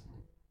bearers.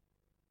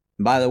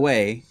 And by the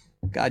way,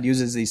 God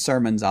uses these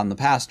sermons on the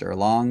pastor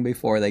long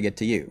before they get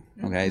to you.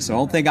 Okay, so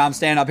don't think I'm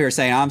standing up here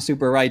saying I'm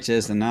super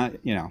righteous and not,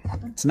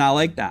 it's not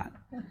like that.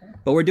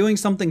 But we're doing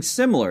something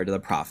similar to the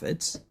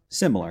prophets.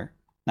 Similar,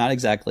 not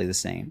exactly the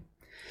same.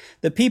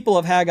 The people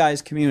of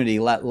Haggai's community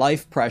let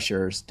life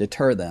pressures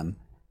deter them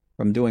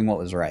from doing what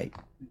was right.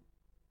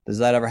 Does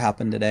that ever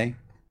happen today?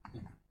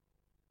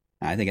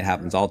 I think it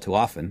happens all too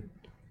often.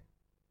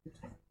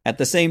 At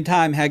the same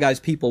time,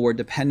 Haggai's people were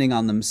depending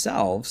on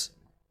themselves,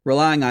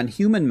 relying on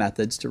human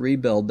methods to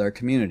rebuild their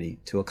community,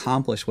 to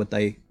accomplish what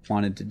they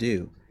wanted to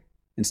do,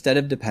 instead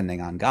of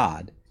depending on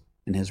God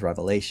and his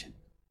revelation.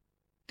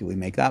 Do we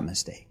make that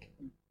mistake?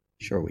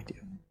 Sure we do.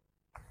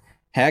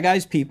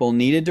 Haggai's people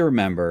needed to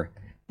remember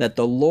that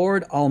the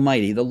Lord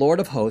Almighty, the Lord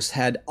of hosts,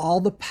 had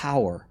all the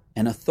power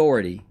and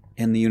authority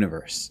in the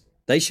universe.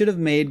 They should have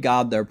made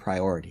God their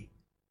priority.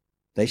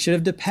 They should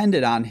have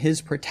depended on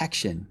his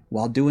protection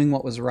while doing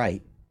what was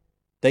right.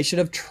 They should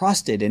have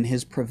trusted in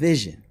his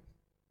provision.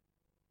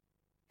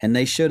 And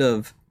they should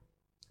have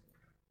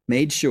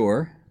made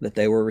sure that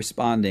they were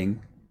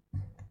responding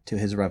to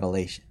his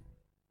revelation.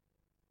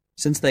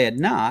 Since they had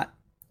not,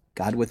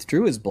 God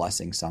withdrew his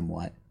blessing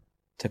somewhat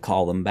to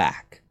call them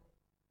back.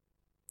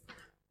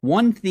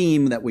 One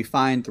theme that we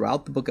find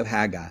throughout the book of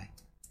Haggai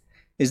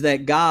is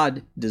that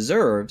God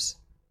deserves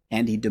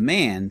and he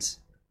demands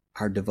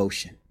our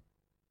devotion,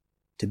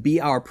 to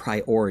be our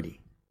priority.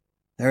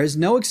 There is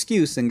no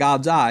excuse in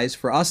God's eyes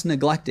for us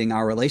neglecting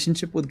our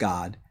relationship with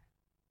God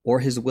or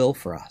his will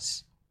for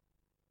us.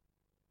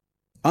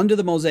 Under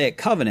the Mosaic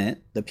covenant,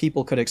 the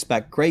people could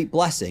expect great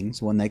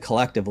blessings when they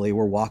collectively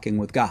were walking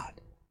with God,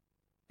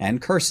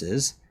 and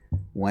curses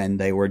when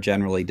they were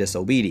generally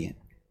disobedient.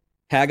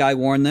 Haggai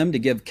warned them to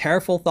give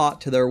careful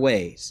thought to their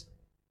ways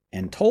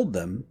and told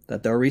them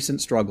that their recent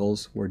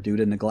struggles were due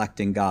to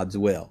neglecting God's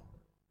will.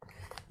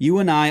 You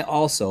and I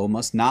also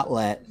must not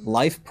let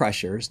life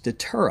pressures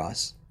deter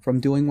us from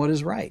doing what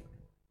is right.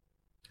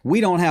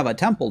 We don't have a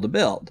temple to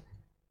build,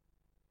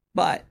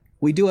 but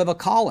we do have a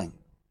calling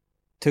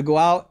to go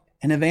out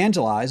and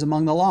evangelize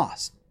among the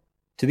lost,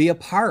 to be a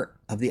part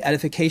of the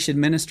edification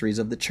ministries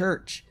of the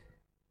church,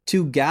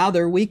 to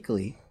gather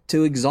weekly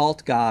to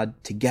exalt God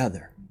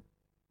together.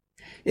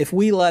 If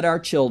we let our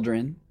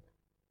children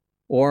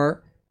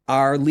or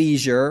our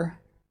leisure,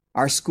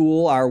 our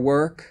school, our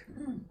work,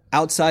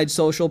 outside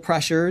social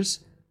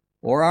pressures,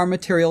 or our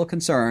material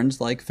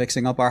concerns like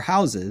fixing up our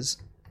houses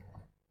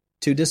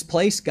to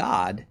displace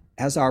God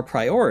as our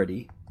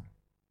priority,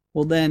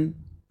 well then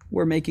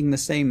we're making the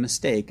same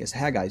mistake as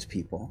Haggai's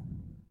people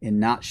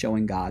in not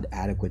showing God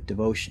adequate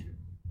devotion.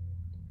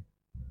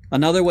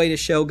 Another way to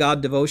show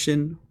God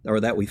devotion, or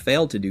that we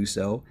fail to do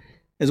so,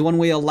 is when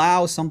we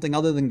allow something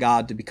other than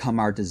God to become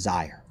our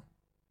desire.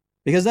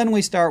 Because then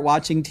we start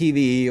watching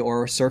TV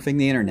or surfing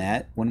the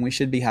internet when we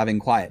should be having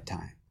quiet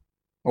time.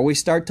 Or we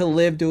start to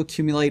live to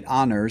accumulate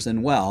honors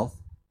and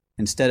wealth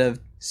instead of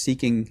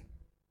seeking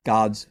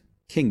God's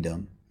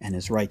kingdom and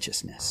his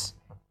righteousness.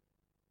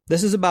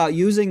 This is about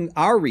using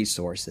our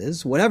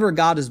resources, whatever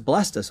God has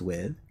blessed us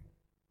with,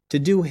 to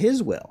do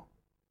his will,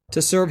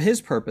 to serve his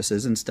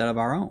purposes instead of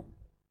our own.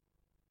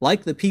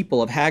 Like the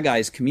people of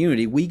Haggai's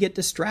community, we get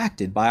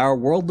distracted by our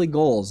worldly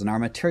goals and our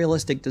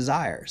materialistic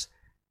desires.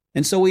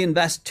 And so we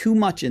invest too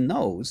much in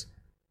those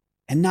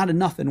and not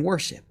enough in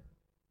worship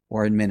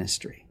or in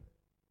ministry.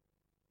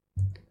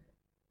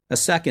 A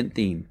second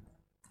theme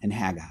in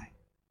Haggai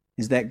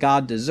is that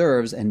God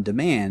deserves and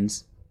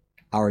demands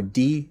our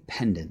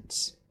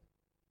dependence.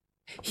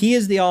 He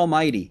is the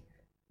Almighty,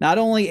 not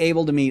only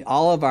able to meet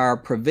all of our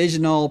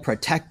provisional,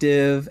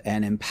 protective,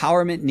 and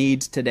empowerment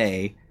needs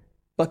today,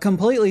 but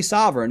completely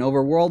sovereign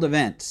over world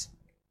events,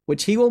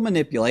 which he will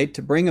manipulate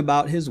to bring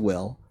about his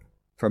will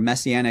for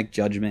messianic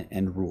judgment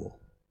and rule.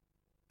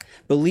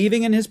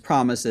 Believing in his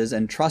promises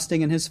and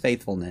trusting in his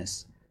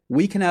faithfulness,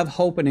 we can have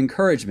hope and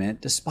encouragement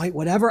despite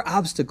whatever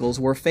obstacles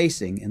we're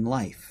facing in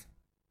life.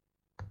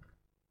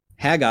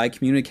 Haggai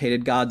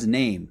communicated God's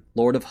name,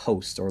 Lord of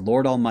Hosts, or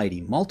Lord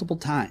Almighty, multiple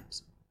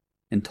times,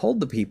 and told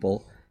the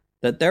people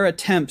that their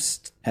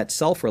attempts at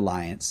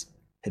self-reliance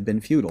had been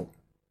futile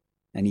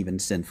and even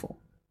sinful.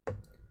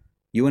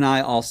 You and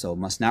I also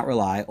must not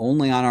rely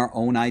only on our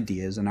own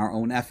ideas and our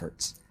own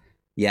efforts.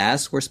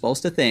 Yes, we're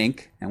supposed to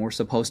think and we're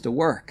supposed to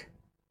work,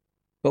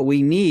 but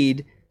we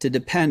need to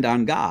depend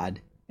on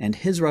God and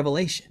his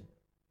revelation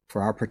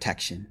for our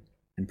protection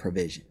and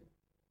provision.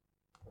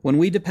 When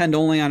we depend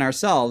only on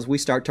ourselves, we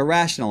start to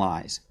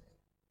rationalize,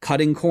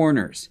 cutting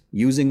corners,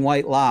 using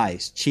white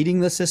lies,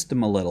 cheating the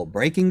system a little,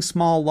 breaking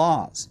small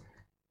laws.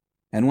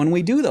 And when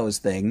we do those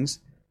things,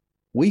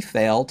 we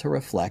fail to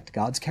reflect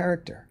God's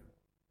character.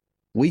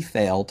 We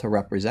fail to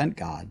represent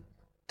God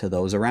to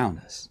those around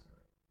us.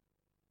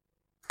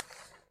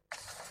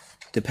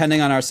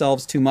 Depending on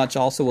ourselves too much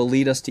also will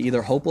lead us to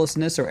either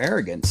hopelessness or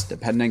arrogance,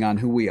 depending on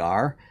who we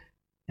are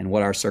and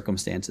what our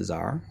circumstances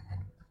are.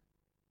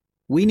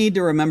 We need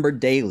to remember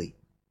daily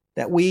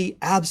that we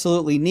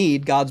absolutely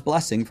need God's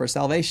blessing for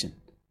salvation.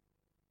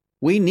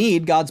 We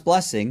need God's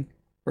blessing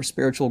for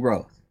spiritual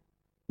growth.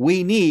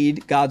 We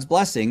need God's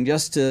blessing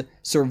just to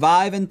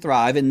survive and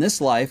thrive in this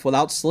life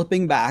without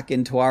slipping back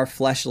into our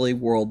fleshly,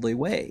 worldly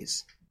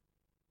ways.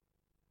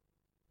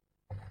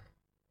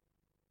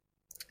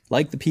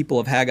 Like the people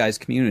of Haggai's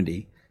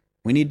community,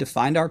 we need to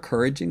find our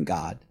courage in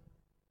God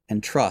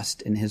and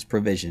trust in his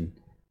provision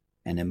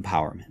and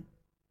empowerment.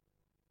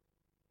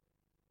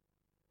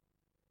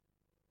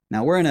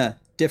 Now, we're in a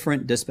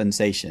different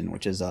dispensation,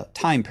 which is a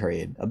time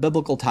period, a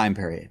biblical time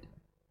period.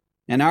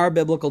 In our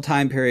biblical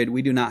time period,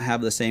 we do not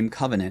have the same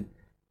covenant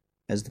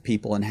as the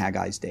people in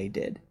Haggai's day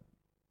did.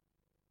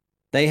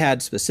 They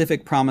had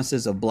specific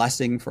promises of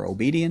blessing for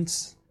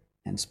obedience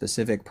and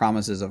specific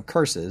promises of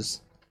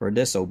curses for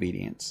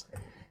disobedience.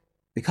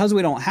 Because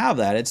we don't have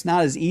that, it's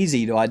not as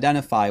easy to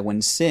identify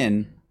when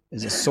sin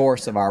is a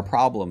source of our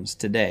problems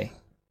today.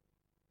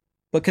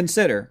 But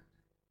consider,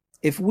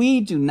 if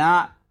we do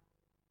not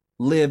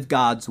live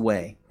God's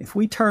way, if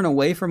we turn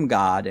away from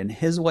God and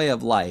his way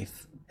of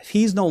life, if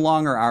he's no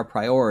longer our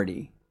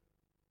priority,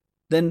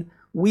 then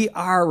we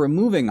are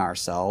removing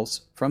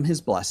ourselves from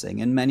his blessing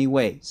in many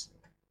ways.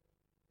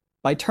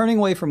 By turning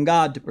away from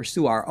God to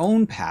pursue our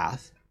own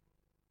path,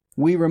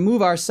 we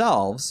remove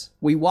ourselves,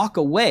 we walk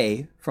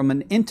away from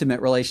an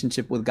intimate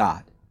relationship with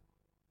God.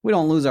 We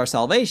don't lose our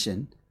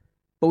salvation,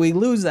 but we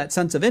lose that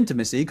sense of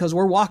intimacy because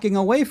we're walking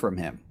away from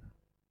him.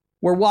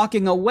 We're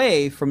walking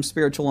away from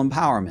spiritual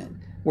empowerment.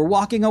 We're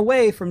walking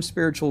away from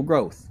spiritual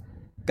growth.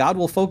 God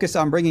will focus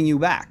on bringing you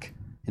back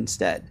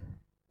instead.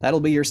 That'll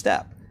be your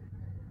step.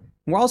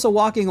 We're also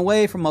walking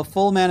away from a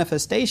full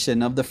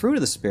manifestation of the fruit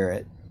of the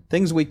Spirit,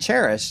 things we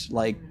cherish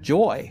like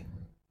joy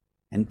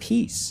and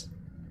peace.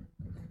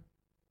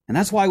 And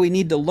that's why we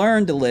need to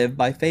learn to live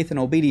by faith and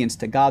obedience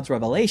to God's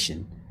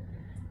revelation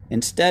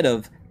instead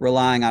of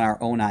relying on our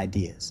own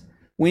ideas.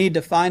 We need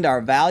to find our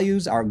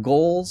values, our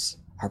goals,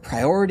 our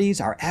priorities,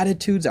 our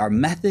attitudes, our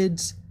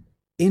methods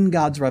in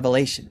God's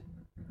revelation,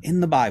 in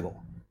the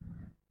Bible,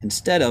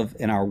 instead of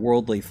in our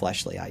worldly,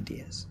 fleshly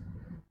ideas.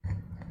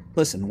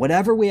 Listen,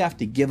 whatever we have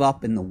to give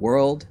up in the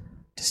world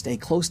to stay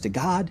close to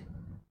God,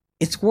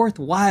 it's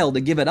worthwhile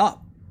to give it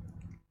up.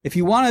 If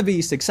you want to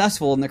be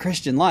successful in the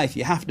Christian life,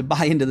 you have to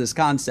buy into this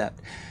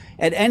concept.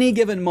 At any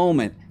given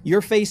moment,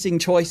 you're facing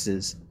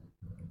choices.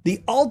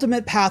 The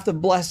ultimate path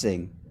of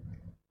blessing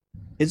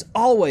is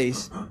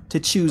always to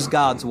choose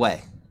God's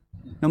way,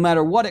 no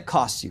matter what it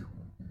costs you.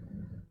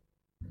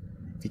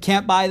 If you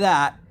can't buy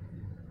that,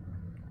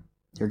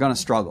 you're going to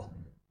struggle.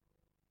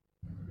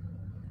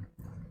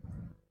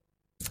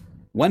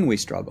 When we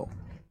struggle,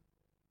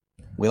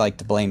 we like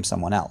to blame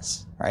someone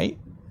else, right?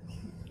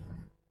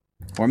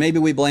 Or maybe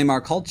we blame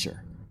our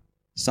culture,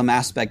 some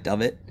aspect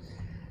of it.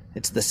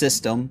 It's the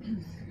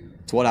system.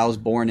 It's what I was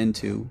born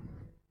into.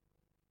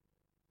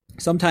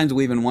 Sometimes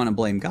we even want to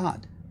blame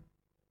God.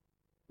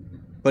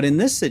 But in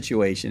this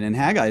situation, in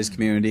Haggai's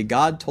community,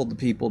 God told the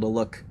people to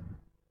look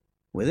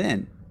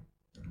within.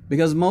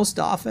 Because most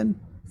often,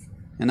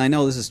 and I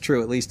know this is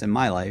true at least in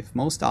my life,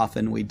 most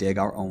often we dig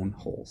our own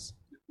holes.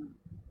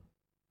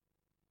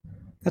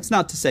 That's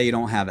not to say you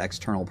don't have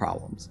external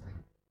problems.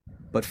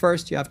 But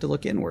first, you have to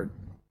look inward.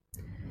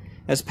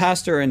 As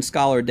pastor and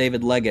scholar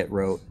David Leggett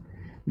wrote,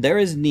 there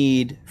is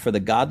need for the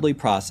godly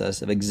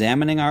process of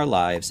examining our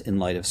lives in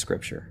light of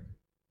Scripture.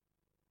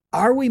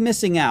 Are we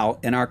missing out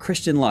in our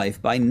Christian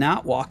life by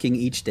not walking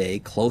each day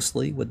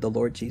closely with the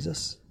Lord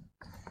Jesus?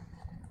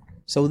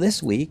 So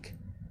this week,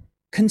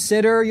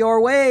 consider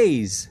your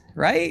ways,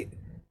 right?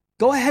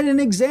 Go ahead and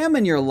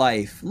examine your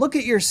life. Look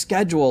at your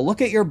schedule.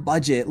 Look at your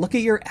budget. Look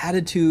at your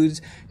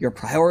attitudes, your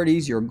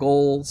priorities, your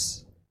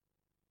goals.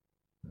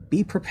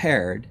 Be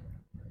prepared,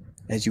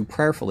 as you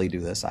prayerfully do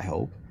this, I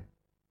hope,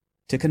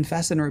 to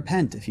confess and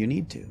repent if you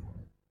need to.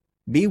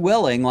 Be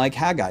willing, like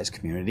Haggai's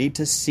community,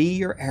 to see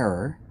your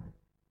error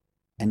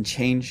and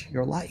change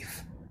your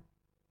life.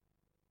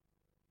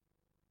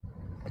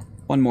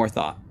 One more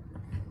thought.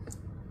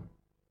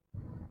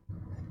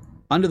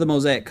 Under the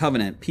Mosaic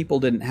covenant, people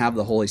didn't have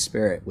the Holy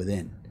Spirit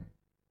within.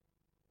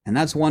 And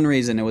that's one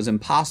reason it was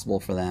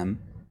impossible for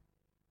them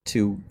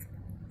to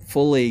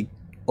fully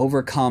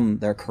overcome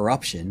their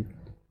corruption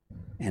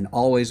and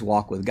always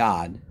walk with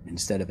God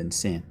instead of in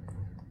sin.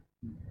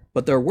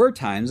 But there were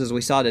times, as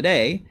we saw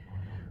today,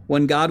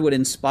 when God would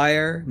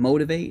inspire,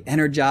 motivate,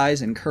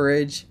 energize,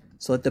 encourage,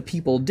 so that the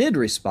people did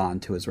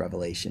respond to his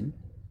revelation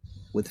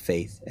with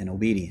faith and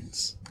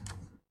obedience.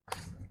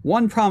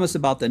 One promise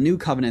about the new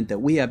covenant that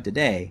we have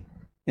today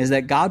is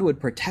that God would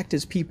protect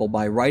his people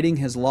by writing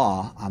his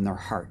law on their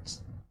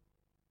hearts.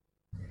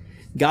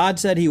 God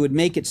said he would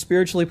make it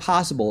spiritually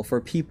possible for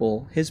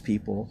people, his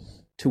people,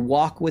 to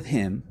walk with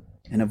him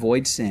and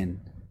avoid sin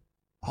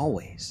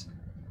always.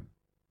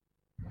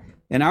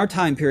 In our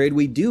time period,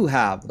 we do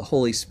have the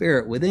Holy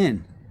Spirit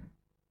within,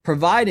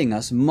 providing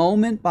us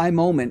moment by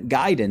moment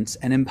guidance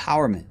and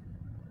empowerment.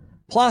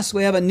 Plus,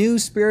 we have a new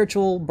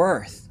spiritual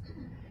birth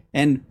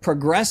and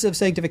progressive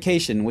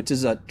sanctification, which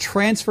is a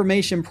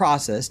transformation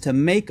process to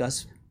make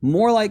us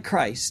more like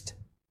Christ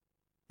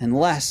and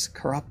less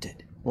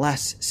corrupted,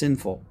 less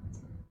sinful.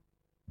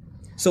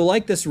 So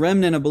like this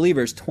remnant of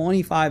believers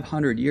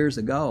 2,500 years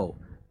ago,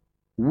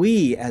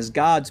 we as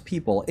God's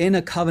people in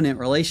a covenant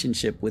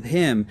relationship with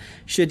him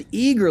should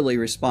eagerly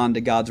respond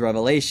to God's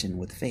revelation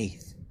with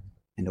faith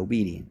and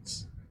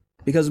obedience.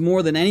 Because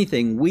more than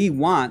anything, we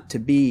want to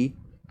be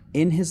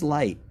in his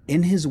light,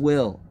 in his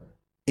will,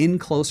 in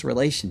close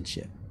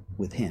relationship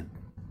with him.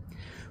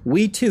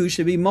 We too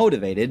should be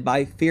motivated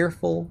by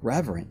fearful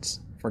reverence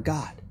for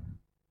God,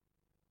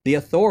 the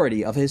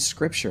authority of his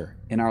scripture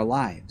in our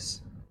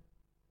lives,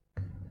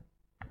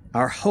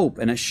 our hope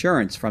and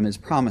assurance from his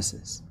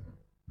promises,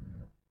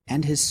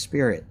 and his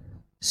Spirit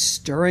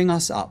stirring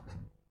us up,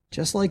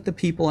 just like the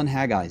people in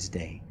Haggai's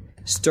day,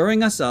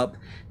 stirring us up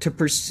to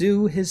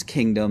pursue his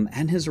kingdom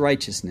and his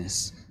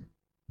righteousness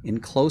in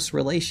close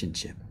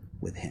relationship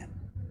with him.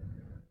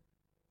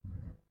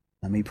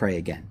 Let me pray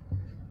again.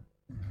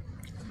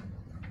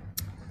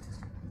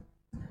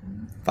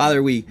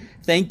 Father, we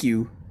thank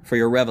you for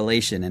your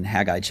revelation in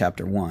Haggai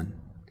chapter 1.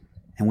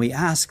 And we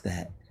ask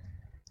that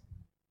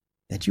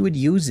you would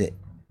use it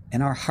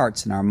in our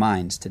hearts and our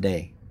minds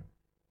today.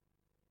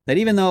 That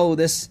even though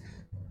this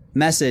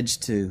message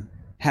to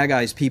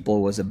Haggai's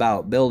people was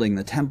about building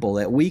the temple,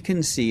 that we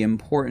can see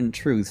important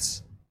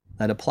truths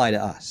that apply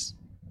to us.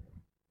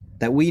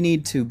 That we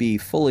need to be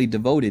fully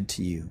devoted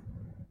to you.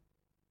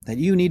 That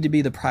you need to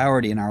be the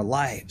priority in our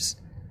lives.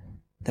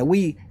 That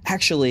we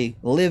actually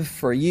live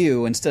for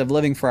you instead of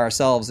living for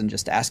ourselves and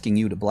just asking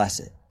you to bless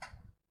it.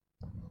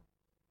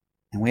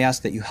 And we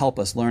ask that you help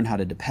us learn how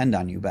to depend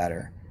on you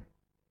better.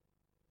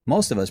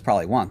 Most of us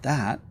probably want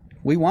that.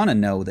 We want to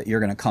know that you're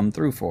going to come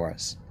through for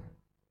us.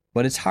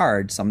 But it's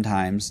hard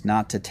sometimes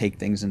not to take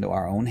things into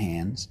our own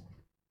hands,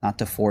 not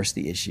to force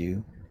the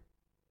issue,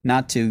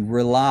 not to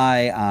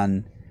rely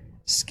on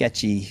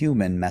sketchy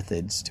human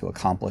methods to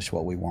accomplish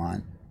what we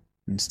want,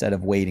 instead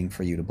of waiting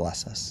for you to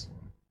bless us.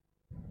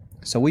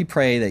 So we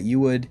pray that you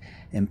would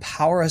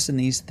empower us in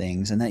these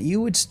things and that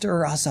you would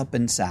stir us up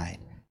inside,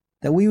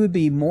 that we would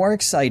be more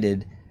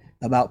excited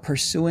about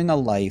pursuing a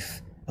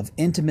life of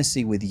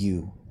intimacy with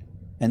you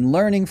and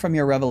learning from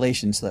your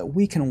revelation so that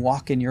we can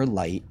walk in your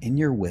light, in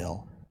your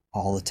will,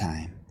 all the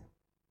time.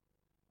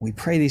 We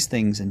pray these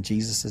things in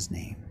Jesus'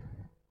 name.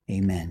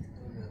 Amen.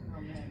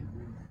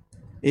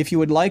 If you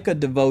would like a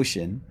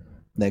devotion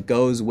that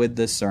goes with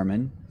this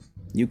sermon,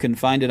 you can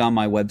find it on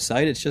my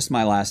website. It's just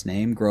my last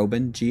name,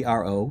 Groben,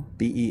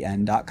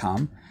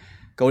 Groben.com.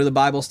 Go to the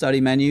Bible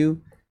study menu,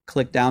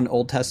 click down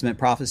Old Testament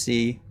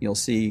prophecy. You'll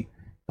see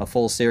a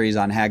full series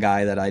on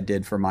Haggai that I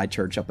did for my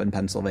church up in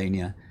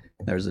Pennsylvania.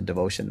 There's a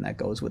devotion that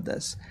goes with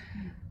this.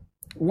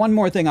 One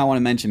more thing I want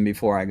to mention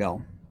before I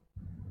go.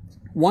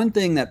 One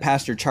thing that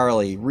Pastor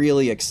Charlie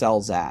really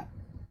excels at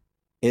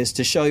is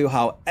to show you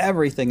how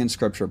everything in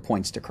Scripture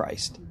points to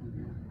Christ.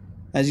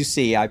 As you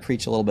see, I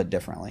preach a little bit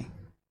differently.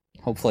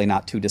 Hopefully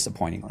not too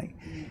disappointingly.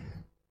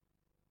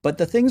 But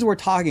the things we're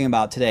talking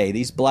about today,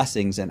 these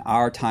blessings in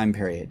our time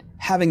period,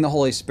 having the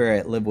Holy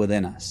Spirit live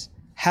within us,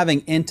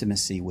 having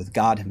intimacy with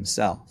God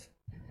Himself,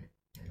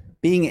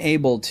 being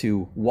able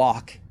to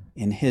walk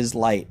in His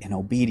light and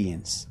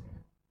obedience,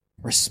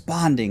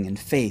 responding in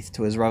faith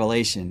to His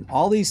revelation,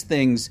 all these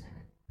things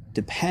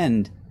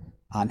depend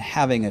on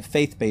having a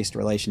faith-based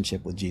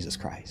relationship with Jesus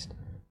Christ.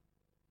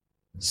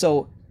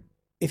 So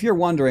if you're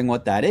wondering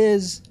what that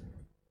is,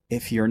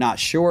 if you're not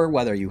sure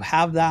whether you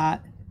have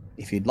that,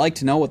 if you'd like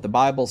to know what the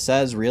Bible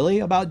says really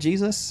about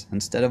Jesus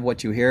instead of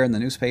what you hear in the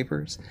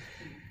newspapers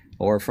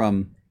or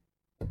from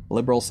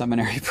liberal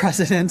seminary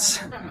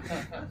presidents,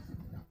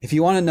 if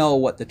you want to know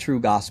what the true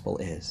gospel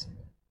is,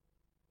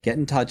 get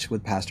in touch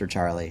with Pastor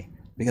Charlie,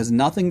 because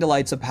nothing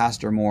delights a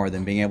pastor more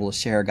than being able to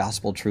share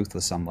gospel truth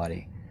with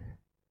somebody.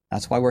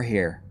 That's why we're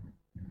here.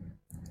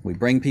 We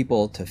bring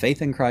people to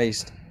faith in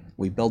Christ,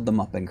 we build them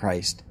up in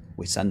Christ,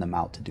 we send them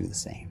out to do the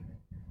same.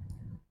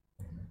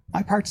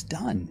 My part's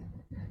done.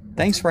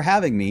 Thanks for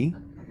having me.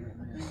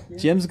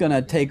 Jim's going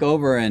to take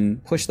over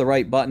and push the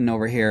right button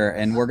over here,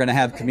 and we're going to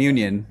have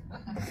communion.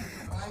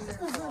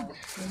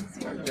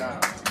 Good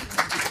job.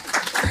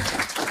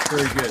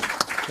 Very good.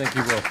 Thank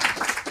you,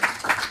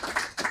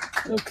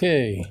 Will.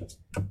 Okay.